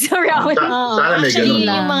mga bugs around. Sana may Actually, gano'n.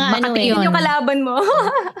 yung mga Yun yung kalaban mo.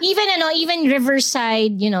 even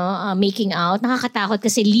riverside, making out, nakakatakot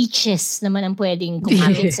kasi leeches naman ang pwedeng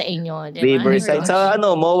kumapit sa inyo. Diba? Riverside sa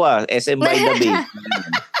MOA, SM by the Bay.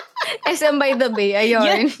 SM by the Bay,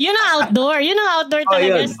 ayun. Yun ang outdoor. Yun ang outdoor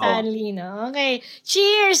talaga, yun. Stanley, no? Okay.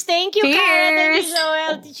 Cheers! Thank you, Cheers! Cara. Thank you,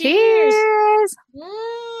 Joel. Cheers!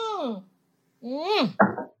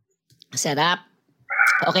 Sarap.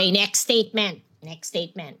 Okay, next statement.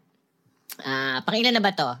 Pangilan na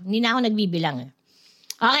ba to? Hindi na ako nagbibilang.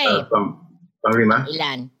 Okay. Pang-lima?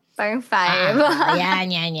 Ilan? Parang 5.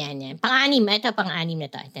 Yan. Pang-anim. Ito, pang-anim na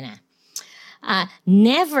to. Ito na.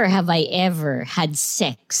 Never have I ever had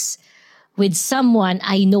sex with someone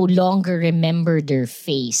I no longer remember their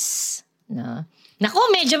face. No? Naku,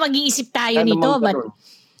 medyo mag-iisip tayo nito, but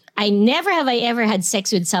never have I ever had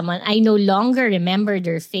sex with someone I no longer remember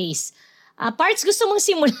their face. Parts, gusto mong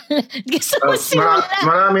simulan?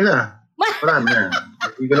 Marami na.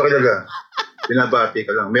 Hindi ko na kilaga. Binabati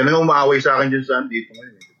ka lang. Meron umaaway sa akin dyan saan dito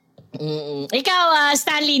ngayon. Ikaw,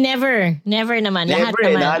 Stanley, never naman. Lahat Never,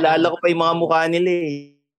 naman. naalala ko pa yung mga mukha nila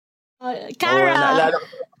eh. Cara. Naalala ko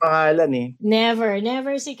yung pangalan eh.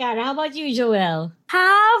 Never si Cara. How about you, Joel?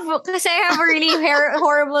 Kasi I have really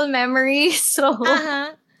horrible memories. So,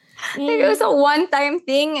 it was a one-time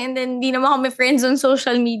thing and then di naman kami friends on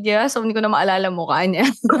social media so hindi ko na maalala mukha niya.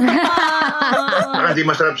 Hindi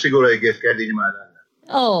masarap siguro, I guess, kaya di niya maalala.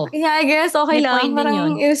 Oh. Yeah, I guess okay May lang.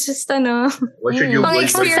 Parang it was just What should you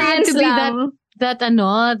pang-experience to be lang.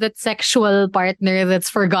 that sexual partner that's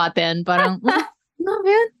forgotten. Parang, no,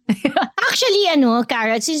 man. Actually,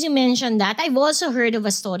 Cara, since you mentioned that, I've also heard of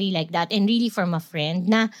a story like that and really from a friend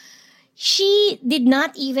na she did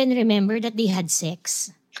not even remember that they had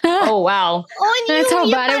sex. Oh, wow. That's how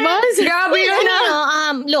bad it was? Grabe yun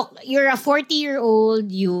na. Look, you're a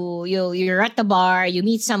 40-year-old, you're at the bar, you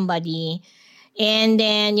meet somebody, And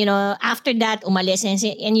then, after that, umalis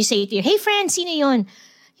and you say to your, hey friend, sino yun?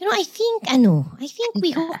 I think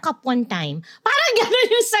we hook up one time. Parang gano'n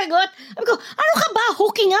yung sagot. Sabi ko, ano ka ba?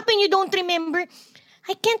 Hooking up and you don't remember?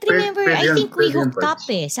 I can't remember. I think we hooked up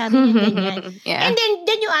Sabi niya ganyan. Yeah. And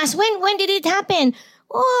then you ask, when did it happen?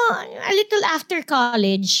 Oh, a little after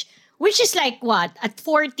college. Which is like what? At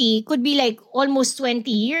 40, could be like almost 20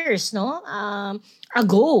 years, no?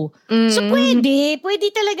 Ago. So pwede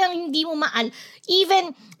talagang hindi mo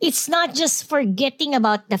even, it's not just forgetting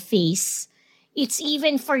about the face. It's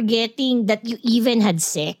even forgetting that you even had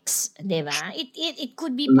sex, di ba? It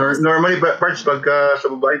could be possible. Normally, parts pagka sa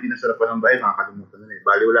babae, hindi nasarapan ng bahay, nakakalimutan na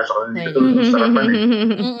Bali, wala sa kanila. Ito yung sarapan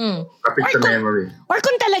Kapit sa memory. Or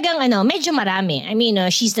kung talagang, medyo marami. I mean,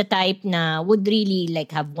 she's the type na would really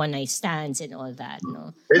like have one-night stands and all that,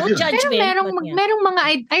 no? No judgment. Merong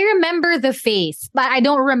mga, I remember the face, but I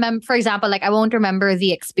don't remember, for example, like I won't remember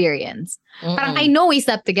the experience. Parang I know we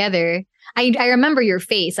slept together. I remember your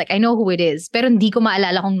face. Like, I know who it is. Pero hindi ko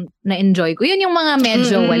maalala kung na-enjoy ko. Yun yung mga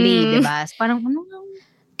medyo wali, diba? Parang,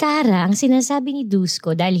 Kara, ang sinasabi ni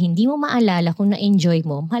Dusko, dahil hindi mo maalala kung na-enjoy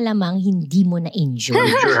mo, malamang hindi mo na-enjoy.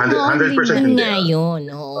 Sure, 100% nga yun.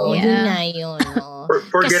 Oo, yun nga yun.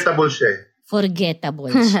 Forgettable siya.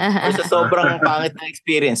 Forgettable siya. Sa sobrang pangit na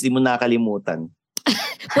experience, di mo nakalimutan.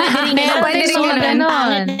 Pwede rin sobrang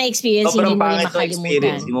pangit na experience, hindi mo rin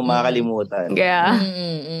makalimutan. Hindi mo makalimutan. Yeah.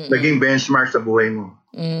 Naging benchmark sa buhay mo.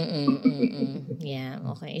 Yeah,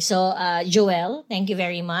 okay. So, Joel, thank you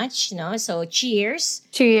very much. No, so cheers.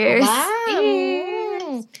 Cheers.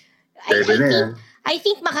 Wow. I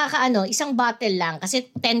think isang bottle lang kasi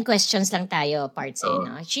 10 questions lang tayo, parts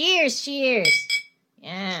no? Cheers.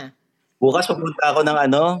 Yeah. Bukas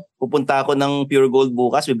pupunta ako ng Pure Gold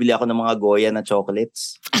bukas, bibili ako ng mga Goya na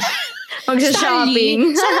chocolates.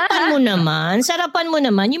 Mag-shopping. Sarapan mo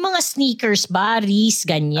naman. Yung mga sneakers ba, Reese,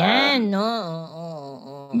 ganyan, no?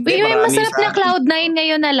 May masarap na Cloud9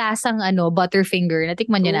 ngayon na lasang Butterfinger.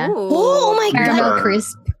 Natikman nyo na? Oh my God. Caramel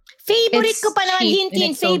crisp. Favorite ko pa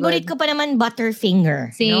naman, favorite ko pa naman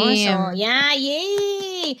Butterfinger. Same. No? So, yeah,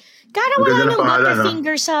 yay! Kara wala nang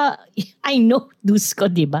Butterfinger sa... I know, Dusko,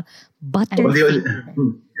 di ba? Butterfinger.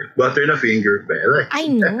 Butter na finger. I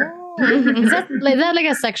know. Is that like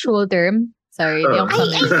a sexual term? Sorry. I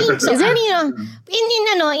think so.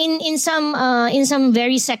 In some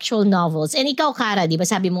very sexual novels. And ikaw, Kara, di ba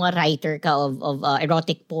sabi mo nga writer ka of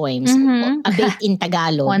erotic poems. A bit in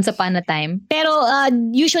Tagalog. Once upon a time. Pero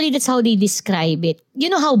usually that's how they describe it. You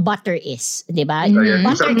know how butter is, di ba?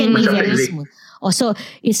 Butter can be very smooth. So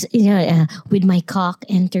it's with my cock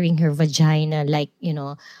entering her vagina like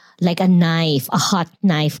a knife, a hot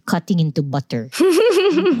knife cutting into butter.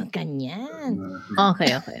 Ganyan.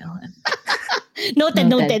 Okay.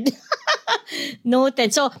 Noted.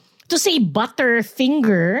 Noted. So, to say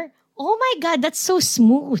Butterfinger, oh my God, that's so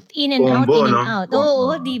smooth. In and out.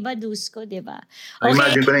 Oo, diba, Dusko, diba? Okay.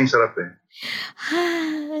 Imagine ko na yung sarap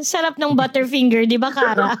Sarap ng Butterfinger, diba,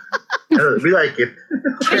 Kara? We like it.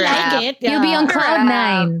 We like it. Yeah. You'll be on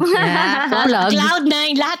Cloud9. Yeah.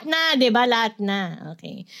 Cloud9, lahat na, diba? Lahat na.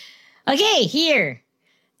 Okay, here.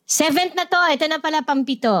 7th na to. Ito na pala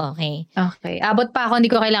pampito. Okay. Abot pa ako.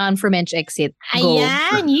 Hindi ko kailangan for mensch exit. Go.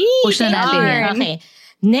 Ayan. Push na natin. Okay.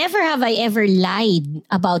 Never have I ever lied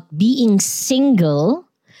about being single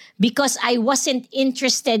because I wasn't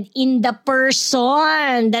interested in the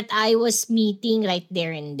person that I was meeting right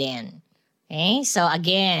there and then. Okay? So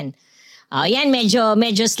again, yan, medyo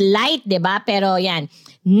slight, diba? Pero yan.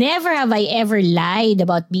 Never have I ever lied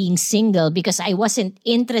about being single because I wasn't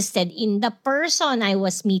interested in the person I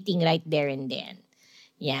was meeting right there and then.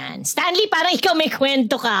 Yan. Stanley, parang ikaw may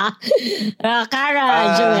kwento ka.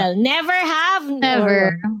 Kara, Joel, never have.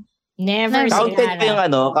 Never.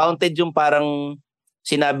 Counted yung parang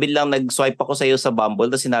sinabi lang nag-swipe ako sa iyo sa Bumble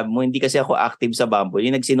tapos sinabi mo hindi kasi ako active sa Bumble.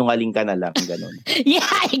 Yung nagsinungaling ka na lang. Ganun.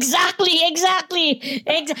 Yeah, exactly.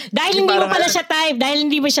 Dahil hindi mo pala siya type.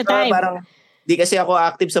 Parang, di kasi ako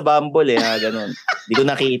active sa Bumble ganun. Di ko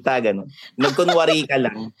nakita, ganun. Nagkunwari ka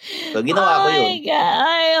lang. So, ginawa ko yun. Oh my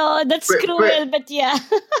God. That's cruel, but yeah.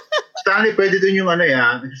 Stanley, pwede dun yung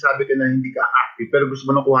nagsasabi ka na hindi ka active pero gusto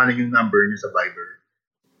mo nang kuhanin yung number niya sa Viber.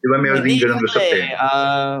 Di ba meron din ganun gusto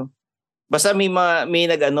basta may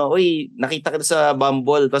nakita ka sa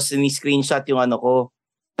Bumble tapos ni-screenshot yung ko.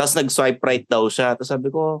 Tapos nag-swipe right daw siya. Tapos sabi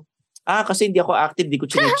ko, kasi hindi ako active, di ko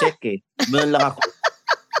chine-check Ganun lang ako.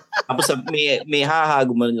 Tapos may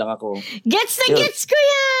gumanon lang ako. Gets ko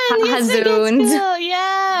yan! Hazuned.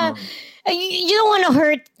 Yeah. You don't want to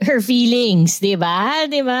hurt her feelings, di ba?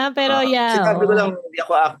 Pero yeah. Sabi ko lang, hindi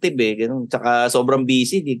ako active ganun. Tsaka sobrang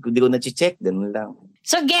busy, di ko na-check, ganun lang.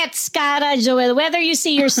 So gets, Cara, Joel, whether you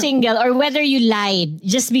say you're single or whether you lied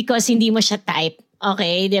just because hindi mo siya type.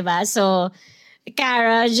 Okay, di ba? So,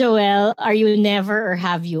 Cara, Joel, are you never or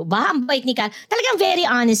have you? Ba, ang bait ni Cara. Talagang very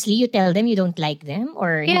honestly, you tell them you don't like them?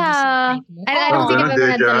 Or Yeah. I don't think I've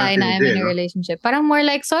ever had to lie na I'm in a relationship. Parang more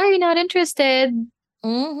like, sorry, not interested.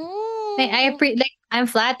 Mm-hmm. I'm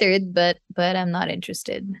flattered, but I'm not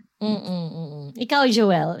interested. Ikaw,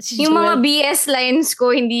 Joel. Yung mga BS lines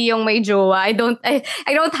ko, hindi yung may jowa. I don't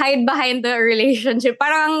hide behind the relationship.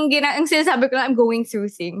 Parang ang sinasabi ko lang, I'm going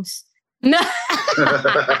through things.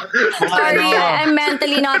 Sorry, I'm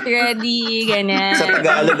mentally not ready. Ganyan. Sa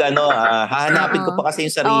Tagalog, hahanapin ko pa kasi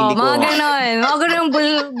yung sarili ko. Mga ganon. Mga ganon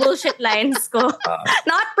bullshit lines ko.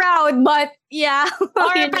 Not proud, but yeah.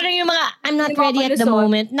 Or parang yung mga, I'm not ready at the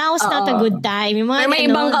moment. Now is not a good time. Yung mga may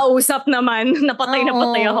ibang kausap naman. Napatay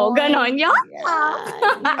ako. Ganon. Yeah.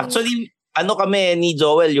 Actually, kami ni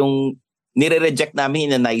Joel, yung nire-reject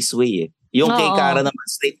namin in a nice way. Yung kay Cara naman,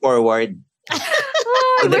 straightforward.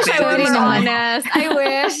 I wish I was honest. I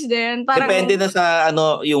wish din. Parang, depende na sa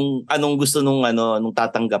yung anong gusto nung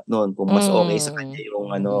tatanggap noon. Kung mas okay sa kanya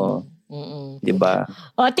yung di ba?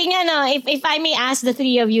 Tingnan if I may ask the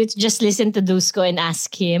three of you to just listen to Dusko and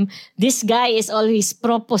ask him, this guy is always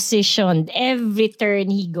propositioned every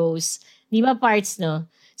turn he goes. Di ba parts,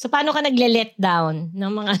 no? So, paano ka nagle-let down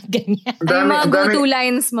ng mga ganyan? Yung mga go-to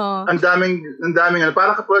lines mo. Ang daming,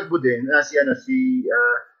 parang kapag mo din,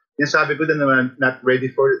 yung sabi ko din naman, not ready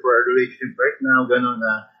for a relationship right now, gano'n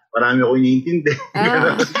na marami ako iniintindi.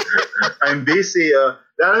 I'm busy.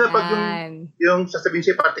 Lalo na pag yung sasabihin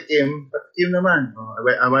siya, Pati Kim naman.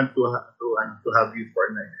 I want to have you for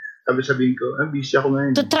a night. Sabihin ko, busy ako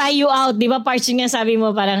ngayon. To try you out, di ba? Parts yung nga sabi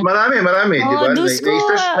mo parang... Marami, di ba?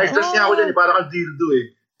 Na-stress niya ako dyan, parang kang dildo eh.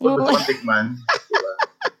 Huwag mo tikman. Diba?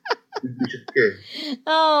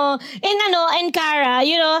 And Cara,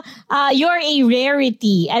 you're a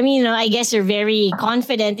rarity. I mean, I guess you're very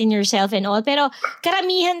confident in yourself and all, pero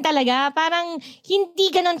karamihan talaga, parang hindi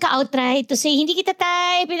ganon ka-outright to say, hindi kita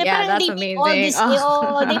type. Parang that's they amazing. make all this,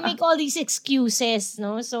 they make all these excuses,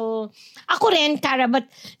 no? So, ako rin, Cara, but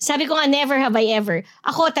sabi ko nga, never have I ever.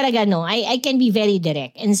 Ako talaga, no, I can be very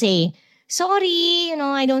direct and say, sorry,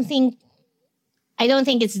 I don't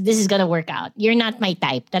think this is gonna work out. You're not my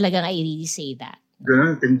type. Talagang I really say that.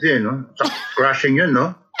 Ganun, hindi, no? Crushing yun,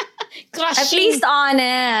 no? Crushing. At least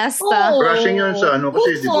honest. Crushing yun sa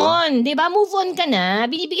kasi, di ba? Move on, di ba? Move on ka na.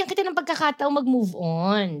 Binibigyan kita ng pagkakataong mag-move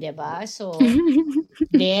on, di ba? So,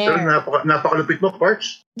 there. Pero napakalupit mo,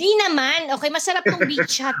 Parts. Di naman. Okay, masarap tong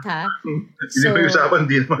beach shot, ha? Hindi mo yung usapan,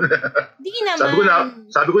 di naman. Di naman.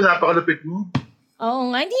 Sabi ko napakalupit mo.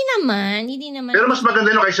 Oo nga, hindi naman. Pero mas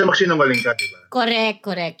maganda no kaysa magsinungaling ka, diba?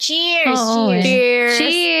 Correct. Cheers! Oh, Cheers!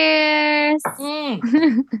 Cheers!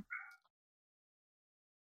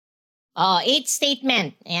 8th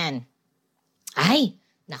statement. Ayan. Ay,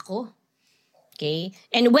 nako. Okay?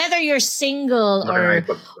 And whether you're single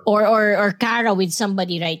or Cara with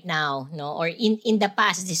somebody right now, no, or in the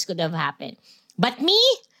past this could have happened. But me,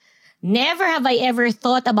 never have I ever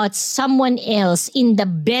thought about someone else in the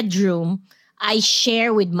bedroom I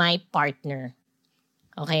share with my partner.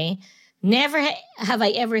 Okay? Never have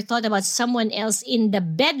I ever thought about someone else in the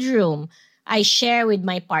bedroom I share with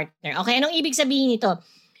my partner. Okay, anong ibig sabihin nito?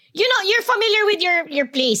 You're familiar with your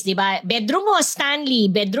place, di ba? Bedroom mo,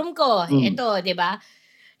 Stanley. Bedroom ko, ito, di ba?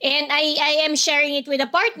 And I am sharing it with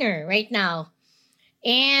a partner right now.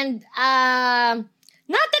 And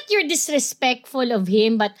not that you're disrespectful of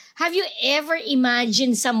him, but have you ever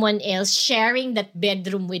imagined someone else sharing that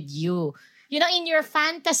bedroom with you? In your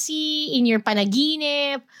fantasy, in your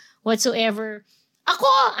panaginip, whatsoever. Ako,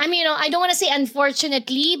 I don't want to say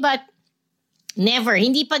unfortunately, but never.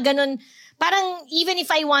 Hindi pa ganun. Parang, even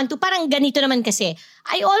if I want to, parang ganito naman kasi.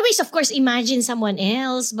 I always, of course, imagine someone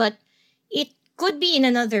else, but it could be in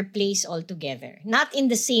another place altogether. Not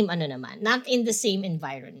in the same, not in the same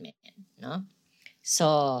environment. No?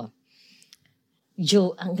 So,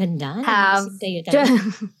 Joe, ang ganda. Have.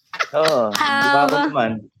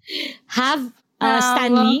 Have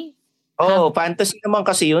Stanley? Fantasy naman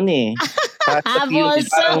kasi yun eh. Have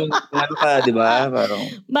also. Parang, di ba? Parang,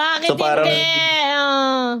 bakit so parang, hindi?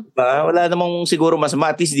 Wala namang siguro masama.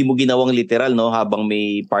 At least di mo ginawang literal, no? Habang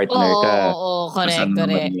may partner ka. Correct.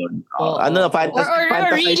 Fantasy.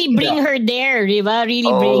 Or really bring her there, di ba? Really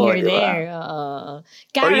bring her there.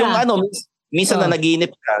 Or yung minsan na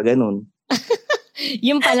naginip ka, ganun.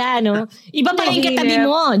 Yung pala, no? Iba pala yung katabi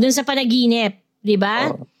mo dun sa panaginip. Di ba?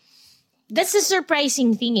 That's the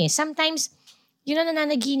surprising thing eh. Sometimes,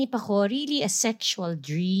 nananaginip ako, really a sexual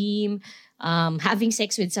dream, having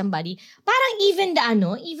sex with somebody. Parang even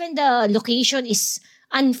the location is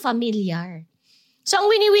unfamiliar. So, ang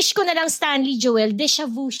wini-wish ko na lang, Stanley, Joel, deja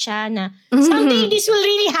vu siya na someday this will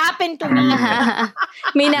really happen to me.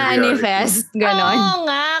 May manifest. Ganon. Oo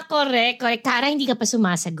nga, correct. Kara, hindi ka pa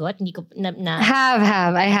sumasagot? Hindi ko na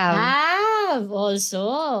I have. Have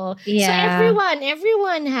also. Yeah. So,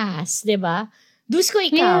 everyone has, di ba? Dusko,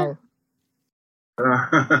 ikaw.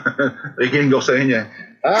 Rikinig ko sa inyo.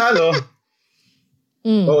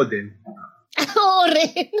 Oo din. Oo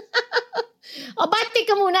rin. Bati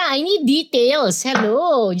ka muna. I need details.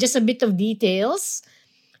 Hello. Just a bit of details.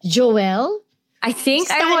 Joel? I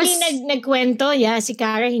think Stanley nagkwento. Yeah, si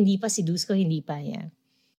Kara hindi pa. Si Dusko hindi pa. Yeah.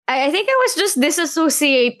 I think I was just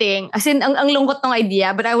disassociating. As in, ang lungkot ng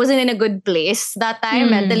idea, but I wasn't in a good place that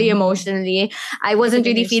time, mentally, emotionally. I wasn't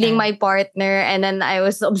really feeling my partner, and then I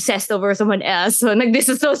was obsessed over someone else. So,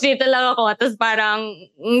 nag-disassociate lang ako. Tapos parang,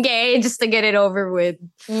 okay, just to get it over with.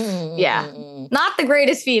 Yeah. Not the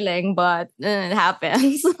greatest feeling, but it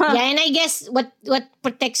happens. Yeah, and I guess what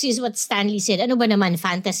protects you is what Stanley said. Ano ba naman?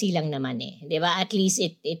 Fantasy lang naman eh. Di ba? At least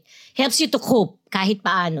it helps you to cope kahit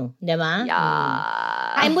paano. Di ba?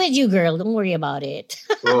 Yeah. I'm with you, girl. Don't worry about it.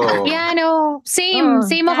 Oh. Yeah, no. Same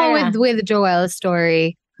ako with Joel's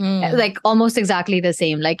story. Like almost exactly the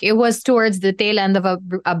same. Like it was towards the tail end of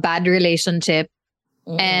a bad relationship.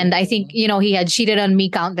 And I think, he had cheated on me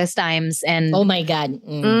countless times. And oh my God.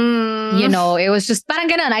 It was just parang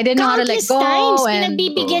ganun. I didn't know how to let go. Times, and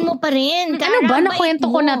pinagbibigyan mo pa rin. Ano ba?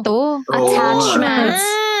 Nakwento ko na to. Attachments.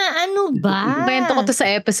 Ano ba? Kwento ko to sa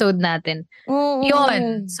episode natin.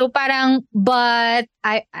 Yun. So parang, but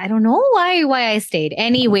I don't know why I stayed.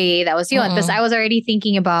 Anyway, that was yun. Because I was already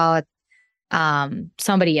thinking about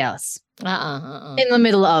somebody else. In the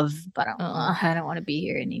middle of, parang, I don't want to be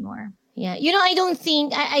here anymore. Yeah, I don't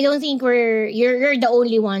think you're the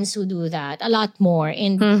only ones who do that. A lot more,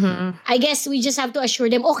 and I guess we just have to assure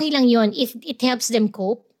them okay lang yon if it helps them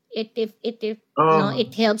cope. It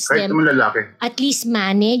helps them at least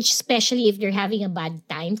manage, especially if they're having a bad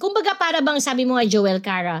time. Kumbaga para bang sabi mo nga Joel,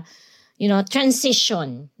 Kara,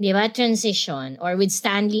 transition, di ba? Transition. Or with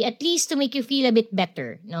Stanley, at least to make you feel a bit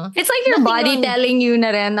better, no? It's like your body telling you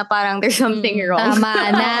na rin na parang there's something wrong.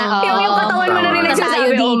 Tama na. Yung katawan mo na rin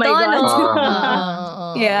nagsasabi, oh my God.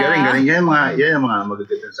 Yeah. Galing. Yan yung mga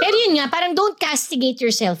magagandang Pero yun nga, parang don't castigate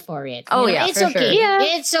yourself for it. Oh yeah, it's for okay. Sure.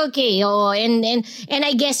 Yeah. It's okay. Oh, and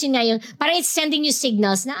I guess yun nga yun, parang it's sending you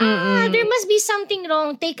signals na, there must be something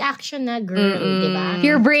wrong. Take action na, girl. Diba?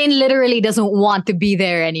 Your brain literally doesn't want to be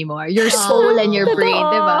there anymore. Your soul and your brain,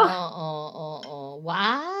 diba?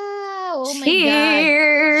 Wow. Oh my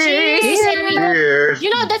Cheers. God. Cheers.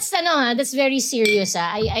 That's very serious.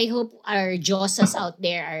 I hope our Josas out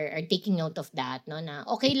there are taking note of that. No, na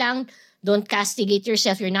okay lang, don't castigate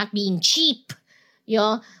yourself. You're not being cheap.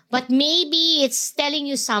 But maybe it's telling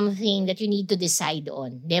you something that you need to decide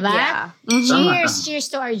on. Diba? Yeah. Cheers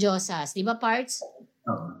to our Josas. Diba, Parts?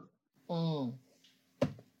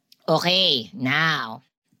 Okay, now.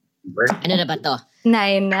 Ano na ba to?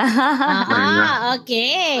 9 na.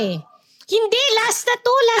 Okay. Hindi, last na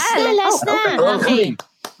to. Last na. Okay.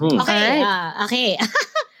 Okay.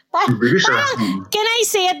 Can I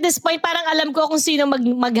say at this point, parang alam ko kung sino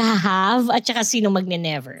mag-have at saka sino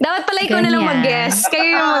magne-never. Dapat pala ikaw na lang mag-guess. Kayo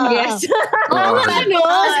yung mag-guess.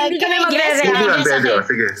 Can I guess?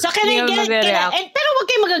 Sige. So can I guess? Pero huwag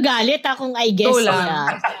kayo magagalit kung I guess.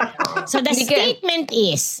 So the statement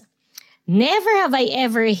is, never have I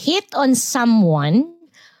ever hit on someone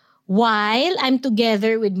while I'm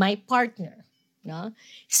together with my partner. No?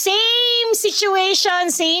 Same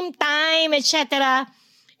situation, same time, etc.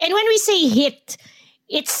 And when we say hit,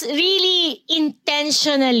 it's really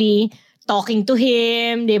intentionally talking to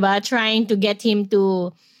him, diba? Trying to get him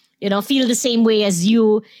to, feel the same way as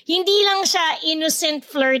you. Hindi lang siya innocent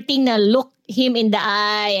flirting na look him in the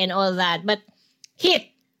eye and all that. But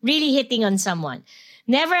really hitting on someone.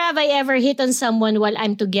 Never have I ever hit on someone while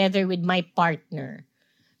I'm together with my partner.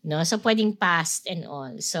 No? So, pwedeng past and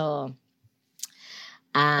all. So,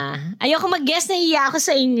 ayoko mag-guess, nahiya ako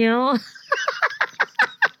sa inyo.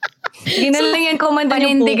 Hindi na lang yan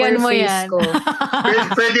panindigan mo yan.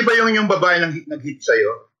 Pwede ba yung babae nag-hit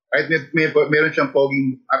sa'yo? Kahit meron siyang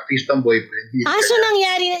poging artistang boyfriend. So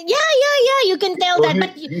nangyari na. Yeah. You can tell that.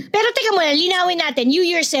 But, pero teka muna, linawin natin. You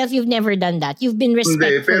yourself, you've never done that. You've been respectful.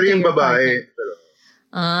 Hindi, pero yung babae.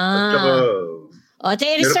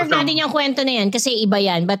 Reserve natin yung kwento na yan kasi iba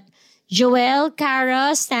yan. But Joel,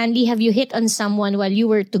 Kara, Stanley, have you hit on someone while you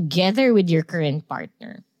were together with your current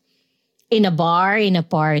partner? In a bar, in a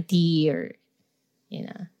party, or,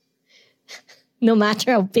 no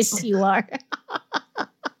matter how pissed you are.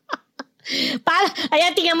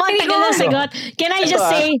 Ayan, tingnan mo, ang tagal ng sagot. Can I just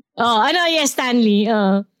say, yes, Stanley.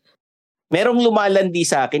 Merong lumalandi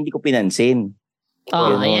sa akin, hindi ko pinansin.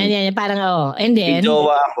 Yan. Parang, and then? Yung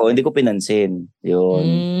jowa ako, hindi ko pinansin. Yun.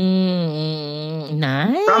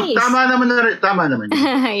 Nice. Tama naman yun.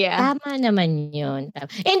 Yeah. Tama naman yun.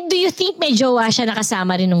 And do you think may jowa siya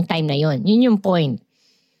nakasama rin nung time na yun? Yun yung point.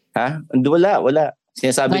 Ha? Wala.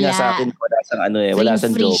 Sinasabi nga sa akin, wala sang wala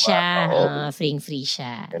sang jowa. Free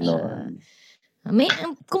siya. Ganon.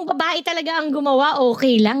 Kung babae talaga ang gumawa,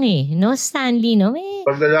 okay lang eh. No, Stanley, no?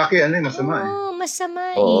 Pag lalaki, masama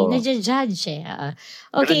masama Nadja-judge eh.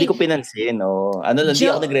 Pero Okay. hindi ko pinansin. Hindi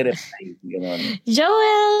ako nagre-reply. Ganon.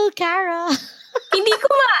 Joel, Cara. Hindi ko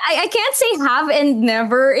I can't say have and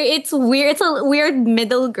never. It's weird. It's a weird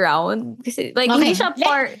middle ground. Kasi, hindi siya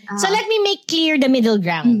part. So let me make clear the middle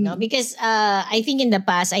ground, no? Because I think in the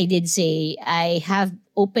past I did say I have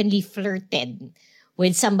openly flirted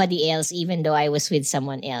with somebody else even though I was with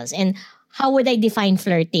someone else. And how would I define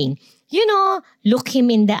flirting? Look him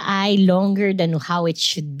in the eye longer than how it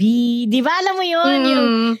should be. Di ba alam mo yun?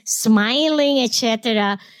 Yung smiling,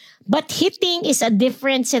 etc. But hitting is a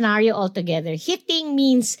different scenario altogether. Hitting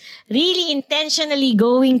means really intentionally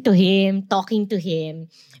going to him, talking to him,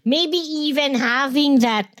 maybe even having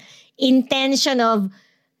that intention of,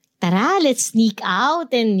 tara, let's sneak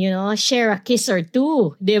out and, share a kiss or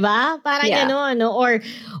two. Diba? Parang gano'n, no? Or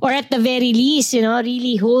at the very least,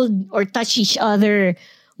 really hold or touch each other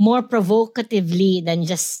more provocatively than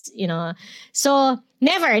just, So,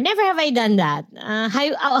 never have I done that.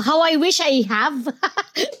 How I wish I have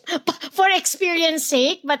for experience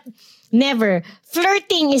sake, but never.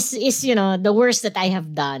 Flirting is the worst that I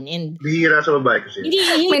have done. And bihira sa babae kasi.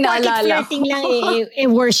 Hindi bakit flirting lang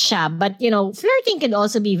worse siya. But, flirting can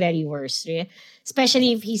also be very worse.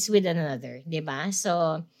 Especially if he's with another. Diba?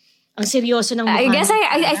 So, ang seryoso ng mukha. I guess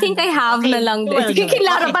I think I have na lang din.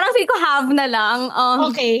 Kilara, parang feel ko have na lang.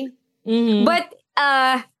 Okay. Mm-hmm. But,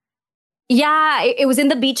 it was in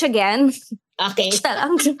the beach again. Okay.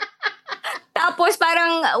 Tapos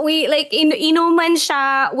parang we inuman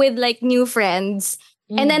siya with new friends.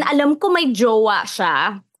 And then alam ko may jowa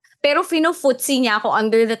siya. Pero fino-footsie niya ako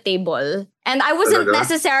under the table. And I wasn't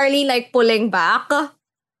necessarily pulling back.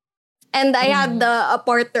 And I had a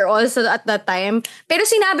partner also at that time. Pero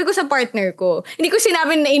sinabi ko sa partner ko. Hindi ko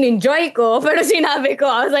sinabi na in-enjoy ko. Pero sinabi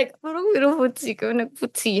ko, I was like, parang pinufutsi ko.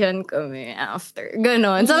 Nagfutsihan kami after.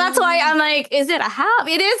 Ganon. So that's why I'm like, is it a have?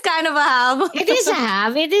 It is kind of a have. It is a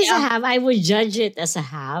have. It is a have. I would judge it as a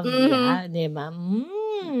have. Yeah, diba?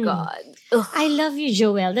 God. I love you,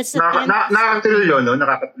 Joel. That's the nakakatril yun, no?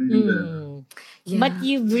 Nakakatril yun. Yeah. But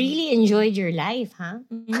you've really enjoyed your life, huh?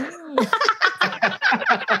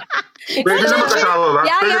 Pwede na mag-asawa ba?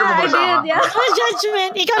 Yeah, I did. Yeah. No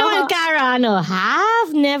judgment. Ikaw naman, Cara,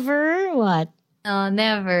 have, never, what? No,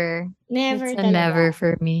 never. Never It's a never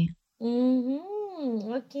for me.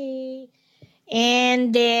 Okay. And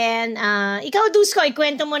then, ikaw, Dusko,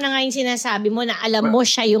 ikwento mo na nga yung sinasabi mo na alam mo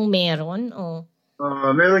siya yung meron.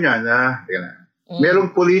 Meron yan.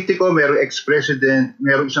 Merong politiko, merong ex-president,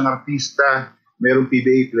 merong isang artista, merong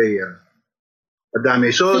PBA player.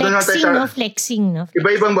 Madami. So, doon na tayo sa... Flexing, no?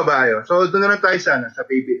 Iba-ibang babae. So, doon na tayo sa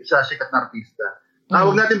sikat na artista.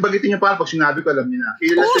 Huwag natin banggitin yung pag sinabi ko, alam niyo na.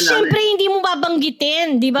 Syempre, hindi mo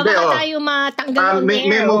babanggitin. Di ba? Baka tayo matanggal ng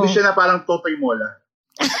may movie siya na parang Totoy Mola.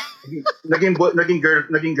 naging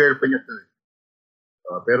girlfriend niya to.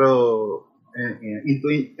 Pero,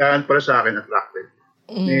 para sa akin, attracted.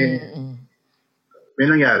 May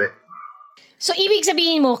nangyari. So, ibig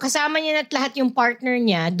sabihin mo, kasama niya at lahat yung partner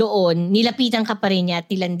niya doon, nilapitan ka pa rin niya at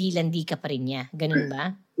nilandi-landi ka pa rin niya. Ganun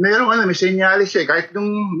ba? Merong may senyalis siya. Kahit nung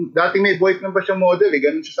dating may boyfriend pa siyang model,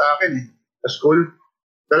 ganun siya sa akin sa school.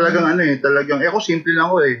 Talagang talagang, ako simple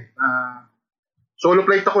lang ako solo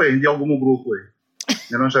flight ako hindi ako gumugrupo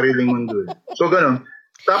Meron sariling mundo So, ganun.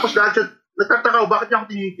 Tapos dahil siya, nagtataka ko, bakit niya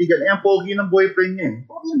ako tinitigan? Ang pogi ng boyfriend niya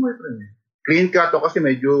Pogi ng boyfriend Clean cut kasi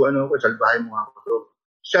medyo, salbahe mo ako. So,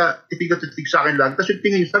 siya, titig sa akin lang. Tapos yung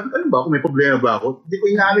tingin niya, sabi, ano ba ako? May problema ba ako? Hindi ko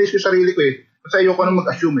ina-analyze yung sarili ko Kasi ayoko na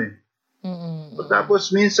mag-assume So,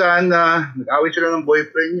 tapos minsan, nag-away sila ng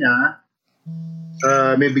boyfriend niya.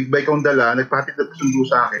 May big bike akong dala. Nagpahatid na sundo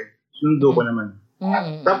sa akin. Sundo ko naman.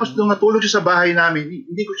 Tapos nung natulog siya sa bahay namin,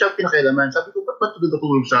 hindi ko siya pinakialaman. Sabi ko, ba't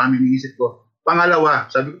natulog sa amin? Iniisip ko. Pangalawa,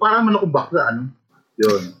 sabi ko, parang man akong bakla.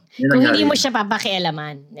 Yun. Kung hindi mo siya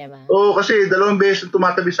papakialaman. Diba? Oo, kasi 2 beses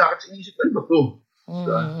tumatabi sa akin. Iniisip ko, ano ba ito?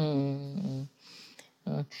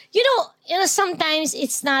 Sometimes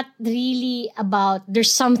it's not really about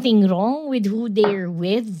there's something wrong with who they're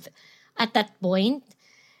with at that point.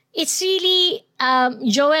 it's really,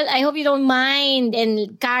 Joel, I hope you don't mind.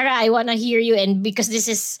 And Cara, I want to hear you. And because this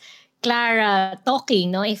is Clara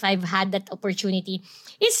talking, no, if I've had that opportunity,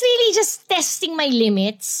 it's really just testing my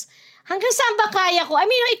limits. Hanggang saan ba kaya ko? I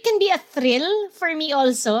mean, it can be a thrill for me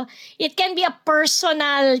also. It can be a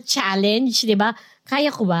personal challenge, di ba?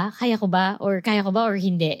 Kaya ko ba? Kaya ko ba? Or kaya ko ba or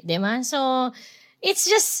hindi? Di ba? So, it's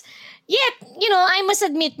just, yet, I must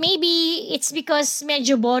admit, maybe it's because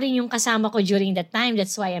medyo boring yung kasama ko during that time.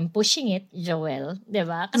 That's why I'm pushing it, Joel. Di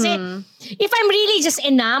ba? Kasi, if I'm really just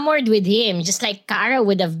enamored with him, just like Cara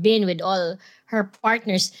would have been with all her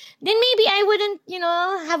partners, then maybe I wouldn't,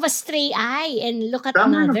 have a stray eye and look at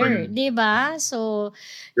another. Diba? So,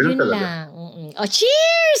 yun lang. Oh,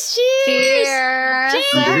 cheers! Cheers!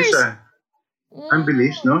 Cheers! Ang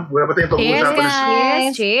bilis, no? Wala pa tayong pag-uusapan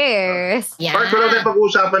ng Cheers! Yeah. Wala tayong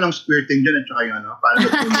pag-uusapan ng squirting dyan at saka yun, no?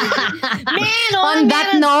 On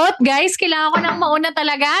that note, guys, kailangan ko nang mauna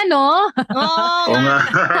talaga, no? Oo nga.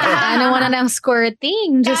 Ano mo na ng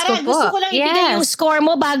squirting? Diyos ko po. Gusto ko lang ibigay yung score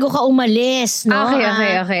mo bago ka umalis, no?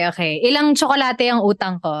 Okay. Ilang tsokolate ang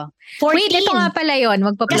utang ko? 14. Wait, ito nga pala yun.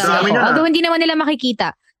 Magpa-plug ako. Although hindi naman nila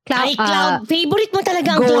makikita. Cloud. Favorite mo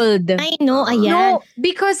talaga ang gold. I know, ayan. No,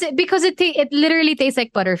 because it literally tastes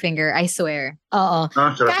like Butterfinger, I swear. Oo.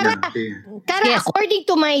 Cara, yes. According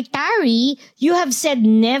to my Tari, you have said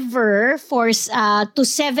never to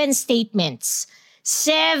 7 statements.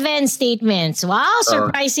 7 statements. Wow,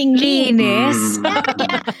 surprisingly. Linis.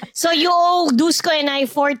 Yeah. So you owe Dusko and I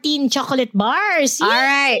 14 chocolate bars. Yay! All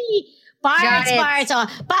right. Parts. Oh,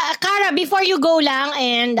 Cara, before you go lang,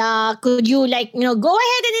 and could you go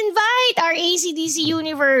ahead and invite our ACDC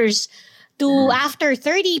universe to After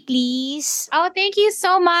 30, please? Oh, thank you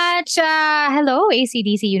so much. Hello,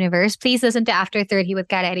 ACDC universe. Please listen to After 30 with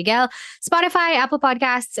Cara Erigel. Spotify, Apple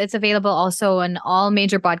Podcasts. It's available also on all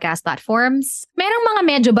major podcast platforms. Merong mga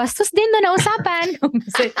medyo bastos din na usapan.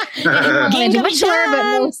 Medyo mature, but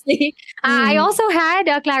mostly. I also had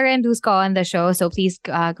Clara and Dusko on the show, so please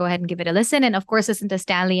go ahead and give it a listen. And of course, listen to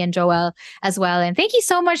Stanley and Joel as well. And thank you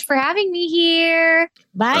so much for having me here.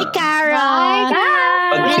 Bye, Cara. Bye,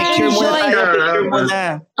 guys. Picture mo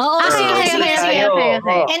na.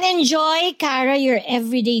 Okay. And enjoy, Cara, your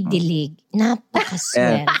everyday dilig.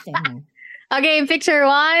 Napakaswerte mo. Okay, picture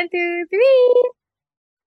 1, 2, 3.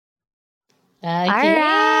 Okay.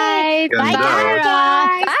 Alright. Bye, Cara.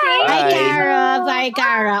 Bye,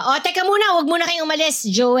 Cara. O, teka muna. Huwag muna kayong umalis,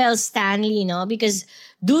 Joel, Stanley, no? Because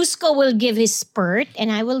Dusko will give his spurt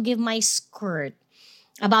and I will give my skirt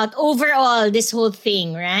about overall this whole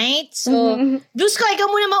thing, right? So, Dusko, ikaw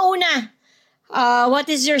muna mauna. What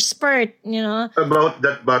is your spurt, About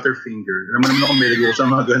that Butterfinger. Naman ako meligo sa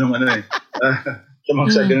mga ganong sa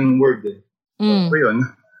mga ganong word eh. So, yun.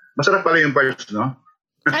 Masarap pala yung parts, no?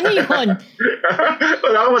 Ano yun?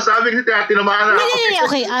 Wala akong masabi kasi tinamaan na ako. No.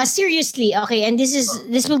 Okay, seriously. Okay, and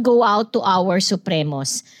this will go out to our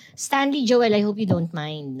Supremos. Stanley, Joel, I hope you don't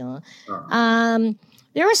mind, no?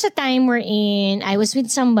 There was a time wherein I was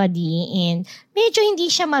with somebody and medyo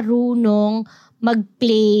hindi siya marunong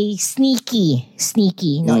mag-play sneaky,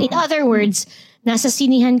 no? In other words, nasa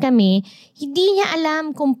sinihan kami, hindi niya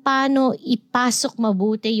alam kung paano ipasok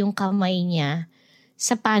mabuti yung kamay niya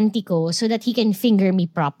sa panty ko so that he can finger me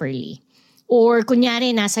properly. Or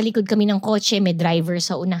kunyari, nasa likod kami ng kotse, may driver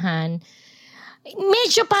sa unahan.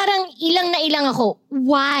 Medyo parang ilang na ilang ako.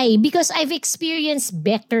 Why? Because I've experienced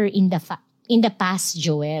better in the past,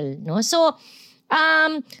 Joel, no? So,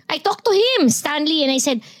 I talked to him, Stanley, and I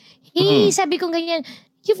said, hey, sabi ko ganyan,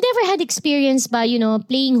 you've never had experience ba,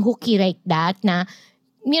 playing hooky like that na,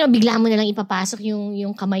 bigla mo na lang ipapasok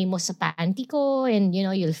yung kamay mo sa panty ko and,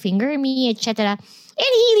 you'll finger me, etc.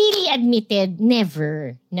 And he really admitted,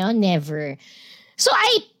 never. So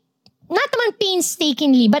not naman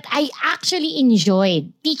painstakingly, but I actually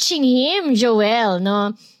enjoyed teaching him, Joel,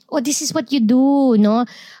 no? Oh, this is what you do, no?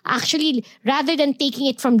 Actually, rather than taking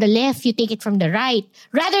it from the left, you take it from the right.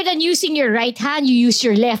 Rather than using your right hand, you use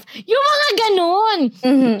your left. Yung mga ganon.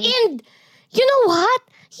 And you know what?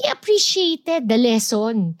 He appreciated the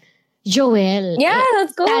lesson, Joel. Yeah,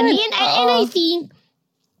 that's good. And I think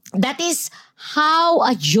that is how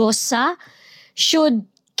a Diyosa should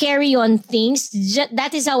carry on things.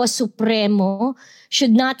 That is how a Supremo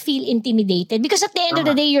should not feel intimidated. Because at the end of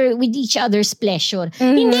the day, you're with each other's pleasure.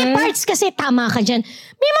 Hindi parts kasi tama ka dyan.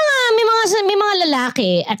 May mga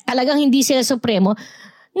lalaki at talagang hindi sila Supremo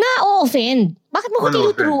na o-offend. Bakit mo ko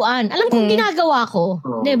tinuturuan? Alam kong ginagawa ko.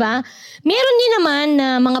 Diba? Meron din naman na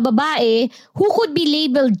mga babae who could be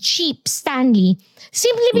labeled cheap, Stanley,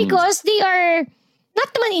 simply because they are not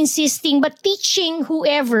naman insisting but teaching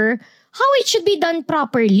whoever how it should be done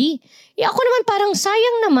properly. Ako naman parang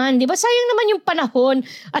sayang naman, di ba? Sayang naman yung panahon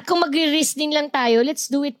at kung magre-risk din lang tayo, let's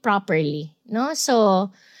do it properly. No?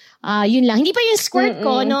 So, yun lang. Hindi pa yung squirt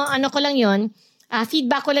ko, no? Ano ko lang yun.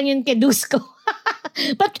 Feedback ko lang yun kay Dusko.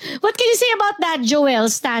 But what can you say about that, Joel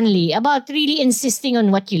Stanley? About really insisting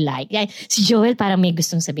on what you like? Si Joel parang may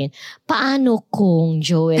gustong sabihin, paano kung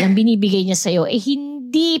Joel, ang binibigay niya sa'yo,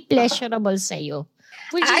 hindi pleasurable sa'yo?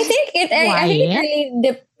 I think it really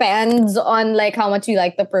depends on like how much you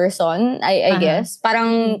like the person, I guess.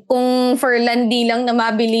 Parang kung for landi lang na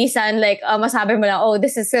mabilisan, like masabi mo lang, oh,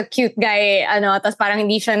 this is a cute guy, tas parang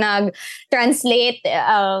hindi siya nag-translate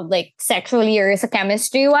like sexually or sa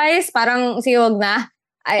chemistry-wise, parang sige, wag na.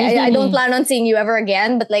 I don't plan on seeing you ever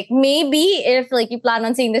again, but like maybe if like you plan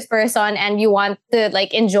on seeing this person and you want to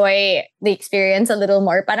like enjoy the experience a little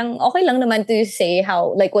more, parang okay lang naman to say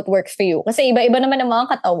how like what works for you. Kasi iba-iba naman ang mga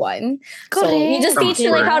katawan. Correct. So you just teach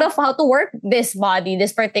like how to work this body,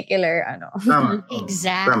 this particular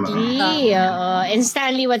Exactly. And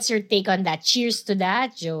Stanley, what's your take on that? Cheers to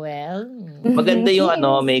that, Joel. Maganda yung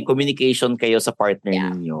may communication kayo sa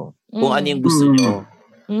partner ninyo. Kung ano yung gusto nyo.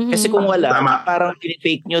 Kasi kung wala, parang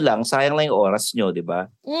fake nyo lang, sayang lang yung oras nyo, di ba?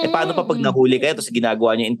 Paano pa pag nahuli kayo tapos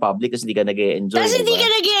ginagawa nyo in public kasi hindi ka nag-e-enjoy, kasi hindi ka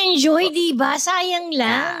nag-e-enjoy, di ba? Sayang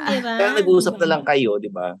lang, di ba? Kaya nag-uusap na lang kayo, di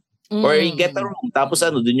ba? Or get a room, tapos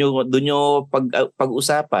doon nyo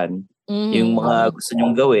pag-usapan yung mga gusto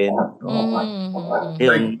nyong gawin.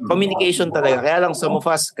 Yun, communication talaga. Kaya lang some of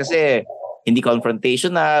us, kasi hindi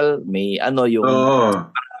confrontational, may yung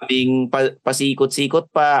maraming pasikot-sikot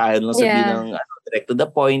pa, ayaw lang sabihin ng direct to the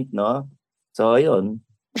point, no? So, yun.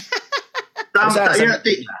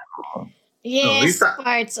 Yes,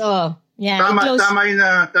 parts, Yeah, tama yun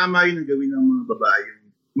na gawin ng mga babae.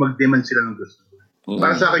 Mag-demand sila ng gusto.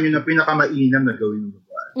 Para sa akin, yun ang pinakamainam na gawin ng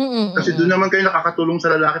babae. Kasi doon naman kayo nakakatulong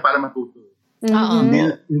sa lalaki para matuto.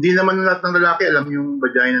 Hindi naman lahat ng lalaki alam yung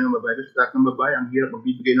vagina ng babae. Kasi lahat ng babae, ang hirap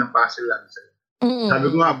magbibigay ng puzzle lang sa'yo.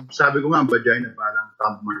 Sabi ko nga, ang vagina parang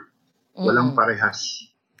thumb mark. Walang parehas.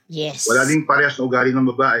 Yes. Wala ding parehas na ugali ng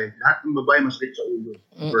babae. Lahat ng babae masakit sa ulo.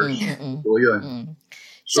 First. So, yun.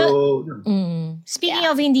 So, speaking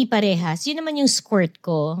of hindi parehas, yun naman yung squirt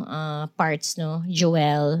ko, parts, no?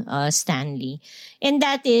 Joel, Stanley. And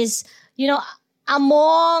that is,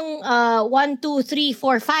 among 1, 2, 3,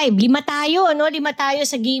 4, 5, 5 tayo, no? 5 tayo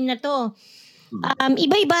sa game na to.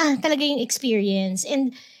 Iba-iba talaga yung experience.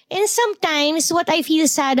 And sometimes, what I feel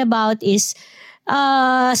sad about is,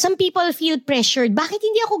 some people feel pressured. Bakit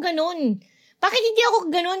hindi ako ganun? Bakit hindi ako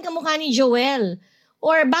ganun kamukha ni Joel?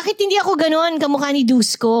 Or bakit hindi ako ganun kamukha ni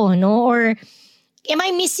Dusko? No? Or am I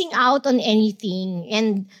missing out on anything?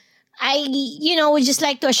 And I, would just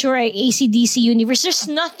like to assure our AC/DC universe, there's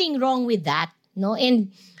nothing wrong with that. No? And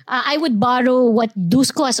I would borrow what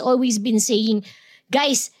Dusko has always been saying.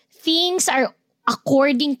 Guys, things are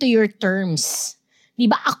according to your terms.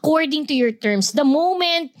 Diba? According to your terms. The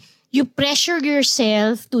moment you pressure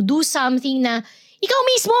yourself to do something na ikaw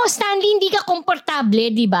mismo, Stanley, hindi ka komportable,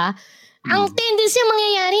 di ba? Ang tendency ang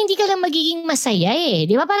mangyayari, hindi ka lang magiging masaya eh.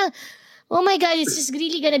 Di ba? Parang, oh my God, it's just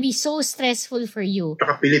really gonna be so stressful for you.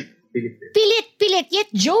 Saka pilit. Yet,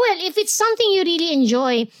 Joel, if it's something you really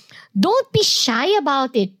enjoy, don't be shy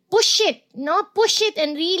about it. Push it, no? Push it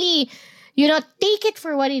and really, take it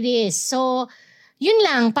for what it is. So, yun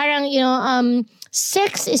lang, parang,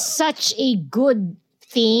 sex is such a good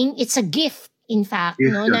thing. It's a gift, in fact,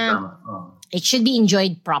 na it should be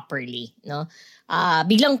enjoyed properly, no?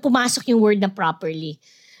 Biglang pumasok yung word na properly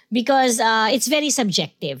because it's very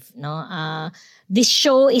subjective, no? This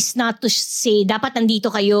show is not to say dapat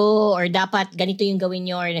nandito kayo or dapat ganito yung gawin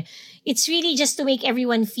nyo. Or, it's really just to make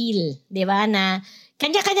everyone feel, di ba, na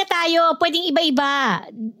kanya-kanya tayo, pwedeng iba-iba.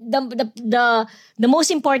 The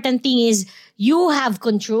most important thing is you have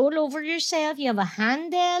control over yourself. You have a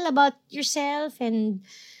handle about yourself and,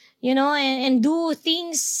 and do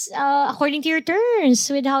things according to your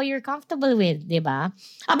terms with how you're comfortable with, di ba?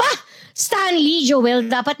 Aba, Stanley, Joel,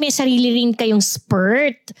 dapat may sarili rin kayong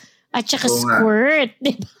spurt at saka squirt,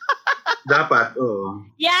 di ba? Dapat, oo.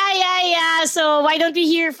 Yeah. So, why don't we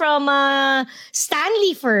hear from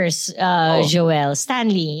Stanley first, Joel?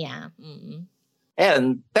 Stanley, yeah.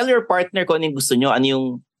 And tell your partner kung ano yung gusto nyo, ano yung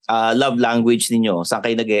love language ninyo, saan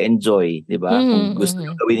kayo nag-e-enjoy, di ba? Kung gusto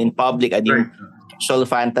nyo gawin in public, ano yung sexual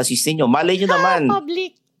fantasies ninyo. Malay nyo naman.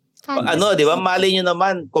 Public fantasy. Di ba? Malay nyo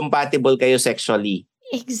naman, compatible kayo sexually.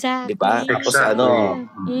 Exactly. Di ba? Tapos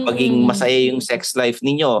maging masaya yung sex life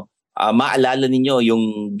ninyo. Maalala ninyo yung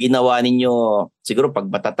ginawa ninyo siguro pag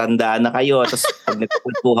matatanda na kayo tapos pag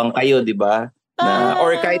nagkukultuhan kayo, di ba?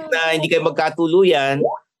 Or kahit na hindi kayo magkatuluyan,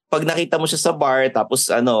 pag nakita mo siya sa bar,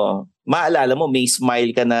 tapos maalala mo, may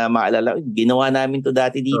smile ka na maalala, ginawa namin to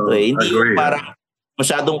dati dito Hindi yung parang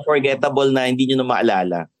masyadong forgettable na hindi nyo na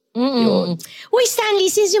maalala. Wait,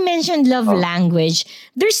 Stanley, since you mentioned love language,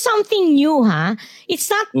 there's something new, ha?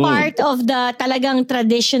 It's not part of the talagang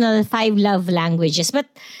traditional 5 love languages,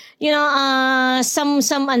 but some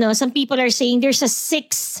people are saying there's a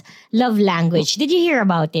 6th love language. Did you hear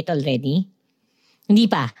about it already?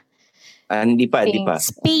 Hindi pa. Hindi pa.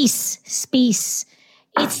 Space.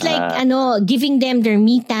 It's like giving them their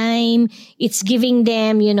me time. It's giving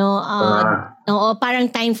them, parang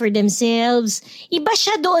time for themselves. Iba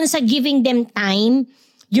siya doon sa giving them time,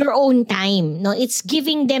 your own time. No, it's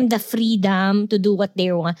giving them the freedom to do what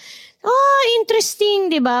they want.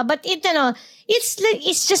 Interesting, 'di ba? But it's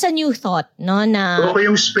just a new thought, no, na okay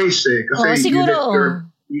yung space kasi siguro,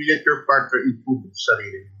 you let your partner improve sa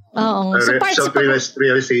sarili. So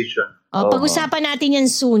self-realization. Pag-usapan natin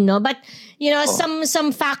yan soon, no? But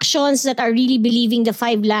some factions that are really believing the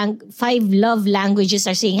 5 love languages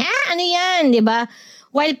are saying, ano yan, 'di ba?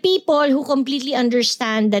 While people who completely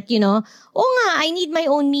understand that, I need my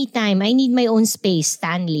own me time, I need my own space,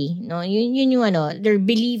 Stanley. No, yun yung they're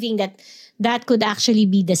believing that could actually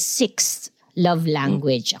be the 6th love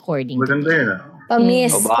language according to them.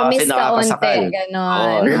 Pamis ka onte,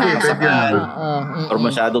 gano'n. Or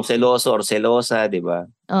masyadong seloso or selosa, di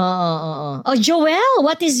ba? Oo. Joel,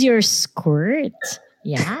 what is your skirt?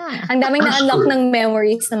 Yeah. Ang daming na-unlock ng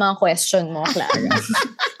memories ng mga question mo, Clara.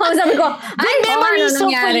 Sabi ko, memories,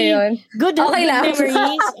 nangyari yun? Good memories.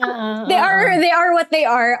 They are what they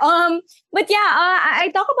are. But yeah, I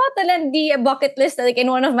talk about the bucket list in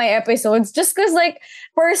one of my episodes just because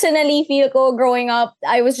personally feel ko growing up,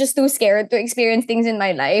 I was just too scared to experience things in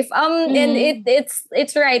my life. And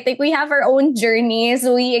it's right. We have our own journeys.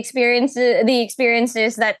 We experience the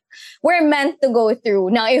experiences that we're meant to go through.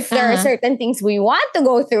 Now, if there are certain things we want to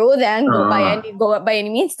go through, then go by any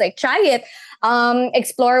means, try it.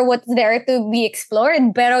 Explore what's there to be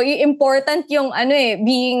explored. Pero important yung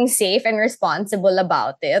being safe and responsible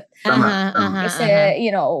about it. Kasi,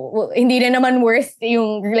 hindi na naman worth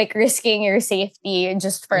yung risking your safety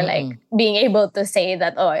just for being able to say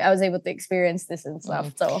that, I was able to experience this and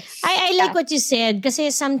stuff. So I like what you said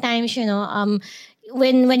kasi sometimes,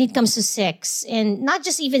 when it comes to sex, and not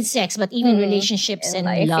just even sex, but even relationships and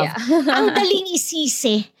life, love, ang daling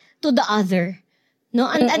isisi to the other. No,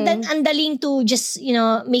 ang daling to just,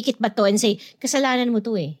 make it bato and say, kasalanan mo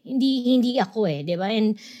to Hindi ako di ba?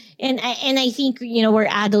 And I think, we're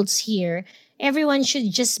adults here. Everyone should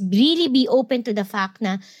just really be open to the fact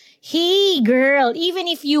na, hey girl, even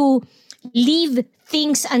if you leave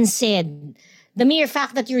things unsaid, the mere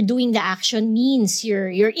fact that you're doing the action means you're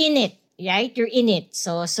in it. Right? You're in it.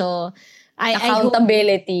 So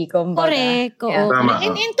accountability, kumbaga. Correct.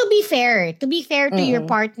 And to be fair to your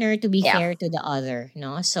partner, to be fair to the other,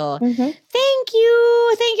 no? So, thank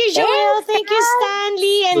you, Joel, thank you,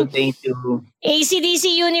 Stanley, and thank you, ACDC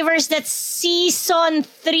Universe. That's season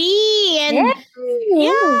 3, and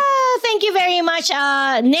thank you very much.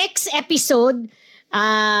 Next episode,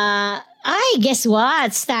 guess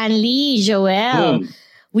what, Stanley, Joel.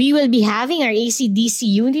 We will be having our ACDC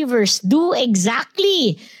Universe do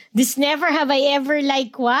exactly this. Never have I ever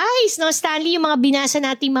likewise. No, Stanley, yung mga binasa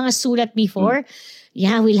nating mga sulat before.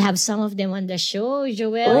 Yeah, we'll have some of them on the show,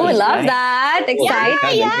 Joel. Oh, love that.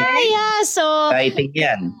 Exciting. Yeah. So, exciting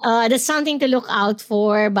yan. That's something to look out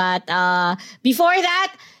for. But before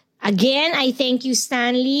that, again, I thank you,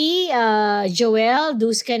 Stanley. Joel,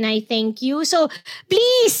 Duskan, I thank you. So,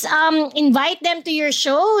 please, invite them to your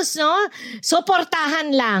shows, no? So,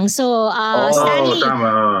 portahan lang. So, Stanley.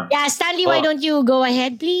 Tama. Yeah, Stanley, why don't you go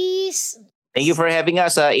ahead, please? Thank you for having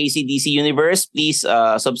us, ACDC Universe. Please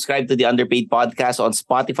subscribe to the Underpaid Podcast on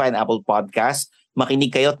Spotify and Apple Podcasts.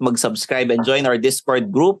 Makinig kayo at mag-subscribe and join our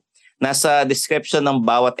Discord group. Nasa description ng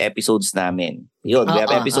bawat episodes namin. Yun, we have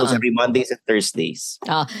episodes every Mondays and Thursdays.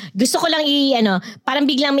 Gusto ko lang parang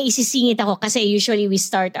biglang may isisingit ako kasi usually we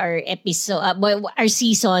start our episode, our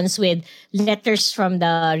seasons with letters from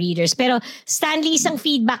the readers. Pero Stanley, isang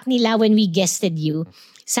feedback nila when we guested you.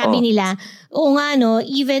 Sabi nila,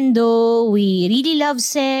 even though we really love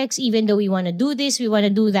sex, even though we want to do this, we want to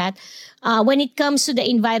do that, when it comes to the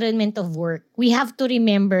environment of work, we have to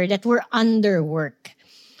remember that we're under work.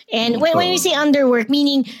 And when we say underwork,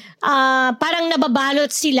 meaning parang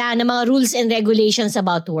nababalot sila ng mga rules and regulations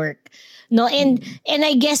about work. No, and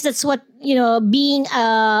I guess that's what, being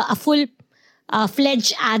a full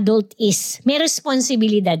fledged adult is, may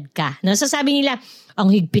responsibilidad ka. No? So sabi nila, ang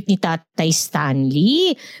higpit ni Tatay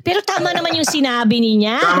Stanley. Pero tama naman yung sinabi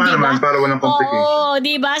niya. Tama diba? naman, para walang complication. Oo,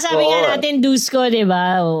 diba? Sabi nga natin, Dusko,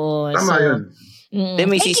 diba? Oo. Tama yun.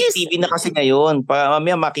 May CCTV na kasi ngayon. Para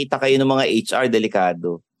mamaya makita kayo ng mga HR,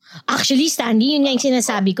 delikado. Actually, Stanley, yun nga yung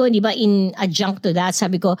sinasabi ko, di ba, in adjunct to that,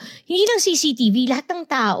 sabi ko, hindi lang CCTV, lahat ng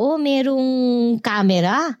tao merong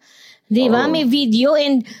camera. Di ba? May video,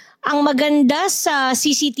 and ang maganda sa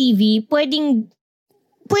CCTV, pwedeng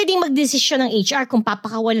magdesisyon ng HR kung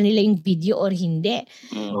papakawalan nila yung video or hindi.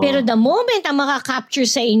 Pero the moment ang makaka-capture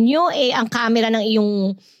sa inyo, ang camera ng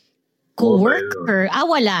iyong co-worker,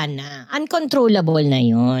 wala na. Uncontrollable na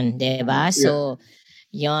yun. Diba? So,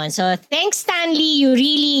 yun. So, thanks, Stanley. You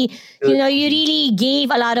really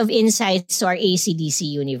gave a lot of insights to our ACDC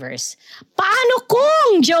universe. Paano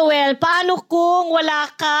kung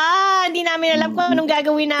wala ka? Hindi namin alam kung anong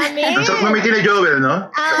gagawin namin. Ang sarap namitin ni Joel,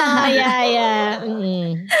 no? Yeah.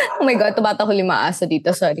 Oh my God, tumata ko 5 aso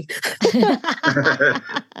dito. Sorry.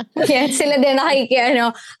 Yeah, sila din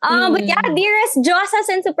nakikiano. But yeah, dearest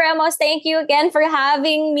Josas and Supremos, thank you again for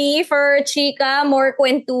having me for Chika, more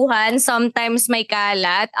kwentuhan. Sometimes may kalat.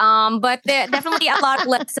 But definitely a lot of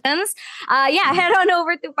lessons. Head on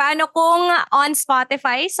over to Paano Kung on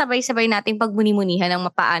Spotify. Sabay-sabay nating pagmuni-munihan ng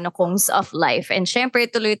Paano Kungs of life. And syempre,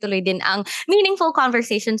 tuloy-tuloy din ang meaningful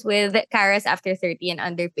conversations with Karas After 30 and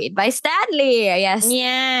Underpaid by Stanley. Yes.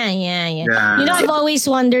 Yeah. You know, I've always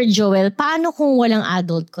wondered, Joel, paano kung walang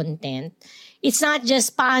adult content? It's not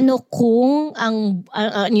just paano kung ang,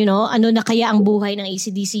 ano na kaya ang buhay ng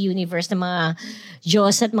ACDC universe ng mga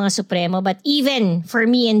Diyos at mga Supremo, but even for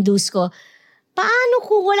me and Dusko, paano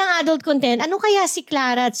kung walang adult content? Ano kaya si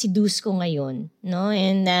Clara at si Dusko ngayon? No?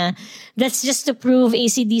 And that's just to prove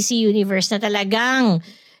ACDC universe na talagang,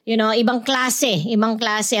 ibang klase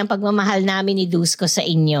ang pagmamahal namin ni Dusko sa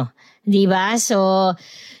inyo. Diba? So,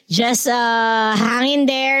 just hang in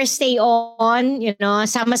there, stay on,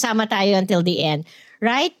 sama-sama tayo until the end.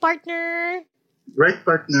 Right, partner? Right,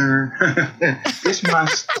 partner. Yes, ma'am.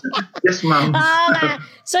 Yes, ma'am.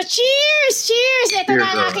 So, cheers! Ito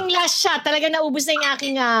na ang aking last shot. Talaga naubos na yung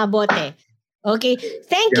aking bote. Okay.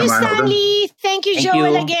 Thank you, Stanley. Thank you,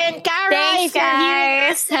 Joel, again. Kara, thanks,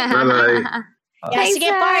 guys. Bye-bye. Sige,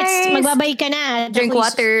 parts. Magbabay ka na. Drink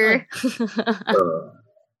water.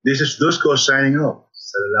 This is Dusko signing off.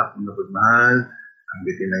 Sa lalaking na pagmahal, ang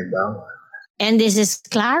bitin ay bawal. And this is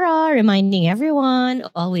Clara reminding everyone,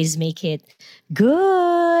 always make it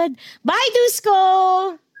good. Bye,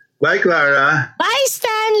 Dusko! Bye, Clara. Bye,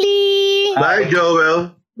 Stanley! Bye,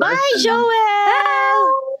 Joel. Bye,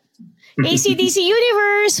 Joel! ACDC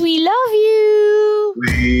Universe, we love you!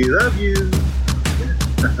 We love you!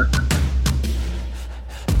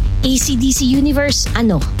 ACDC Universe,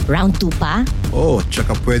 round 2 pa?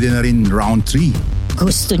 Tsaka pwede na rin round 3.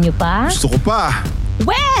 Gusto nyo pa? Gusto ko pa!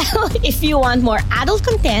 Well, if you want more adult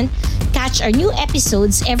content, catch our new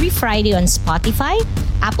episodes every Friday on Spotify,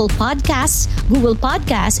 Apple Podcasts, Google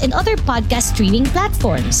Podcasts, and other podcast streaming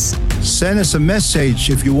platforms. Send us a message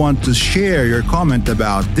if you want to share your comment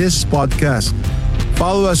about this podcast.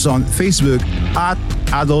 Follow us on Facebook at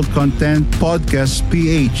Adult Content Podcast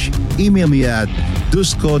PH. Email me at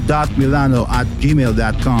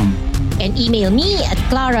dusko.milano@gmail.com. And email me at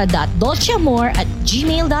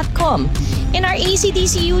clara.dolciamore@gmail.com. In our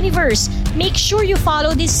ACDC universe, make sure you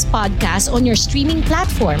follow this podcast on your streaming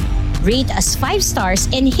platform. Rate us 5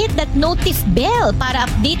 stars and hit that notif bell para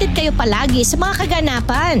updated kayo palagi sa mga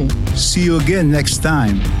kaganapan. See you again next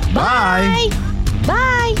time. Bye!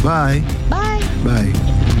 Bye! Bye! Bye! Bye!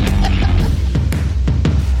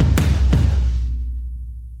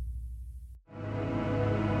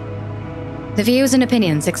 The views and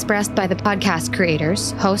opinions expressed by the podcast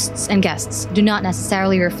creators, hosts, and guests do not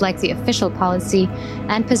necessarily reflect the official policy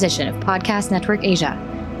and position of Podcast Network Asia,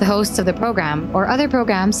 the hosts of the program, or other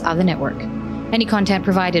programs of the network. Any content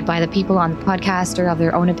provided by the people on the podcast are of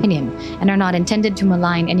their own opinion and are not intended to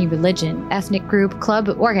malign any religion, ethnic group,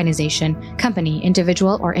 club, organization, company,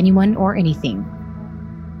 individual, or anyone or anything.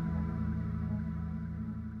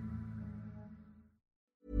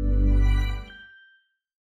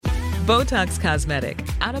 Botox Cosmetic,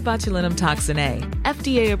 out of botulinum toxin A,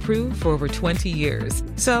 FDA approved for over 20 years.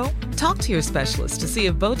 So, talk to your specialist to see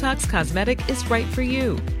if Botox Cosmetic is right for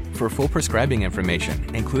you. For full prescribing information,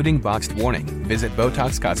 including boxed warning, visit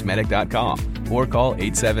BotoxCosmetic.com or call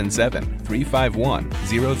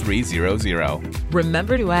 877-351-0300.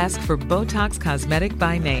 Remember to ask for Botox Cosmetic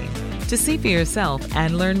by name. To see for yourself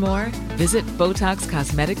and learn more, visit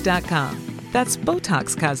BotoxCosmetic.com. That's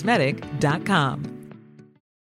BotoxCosmetic.com.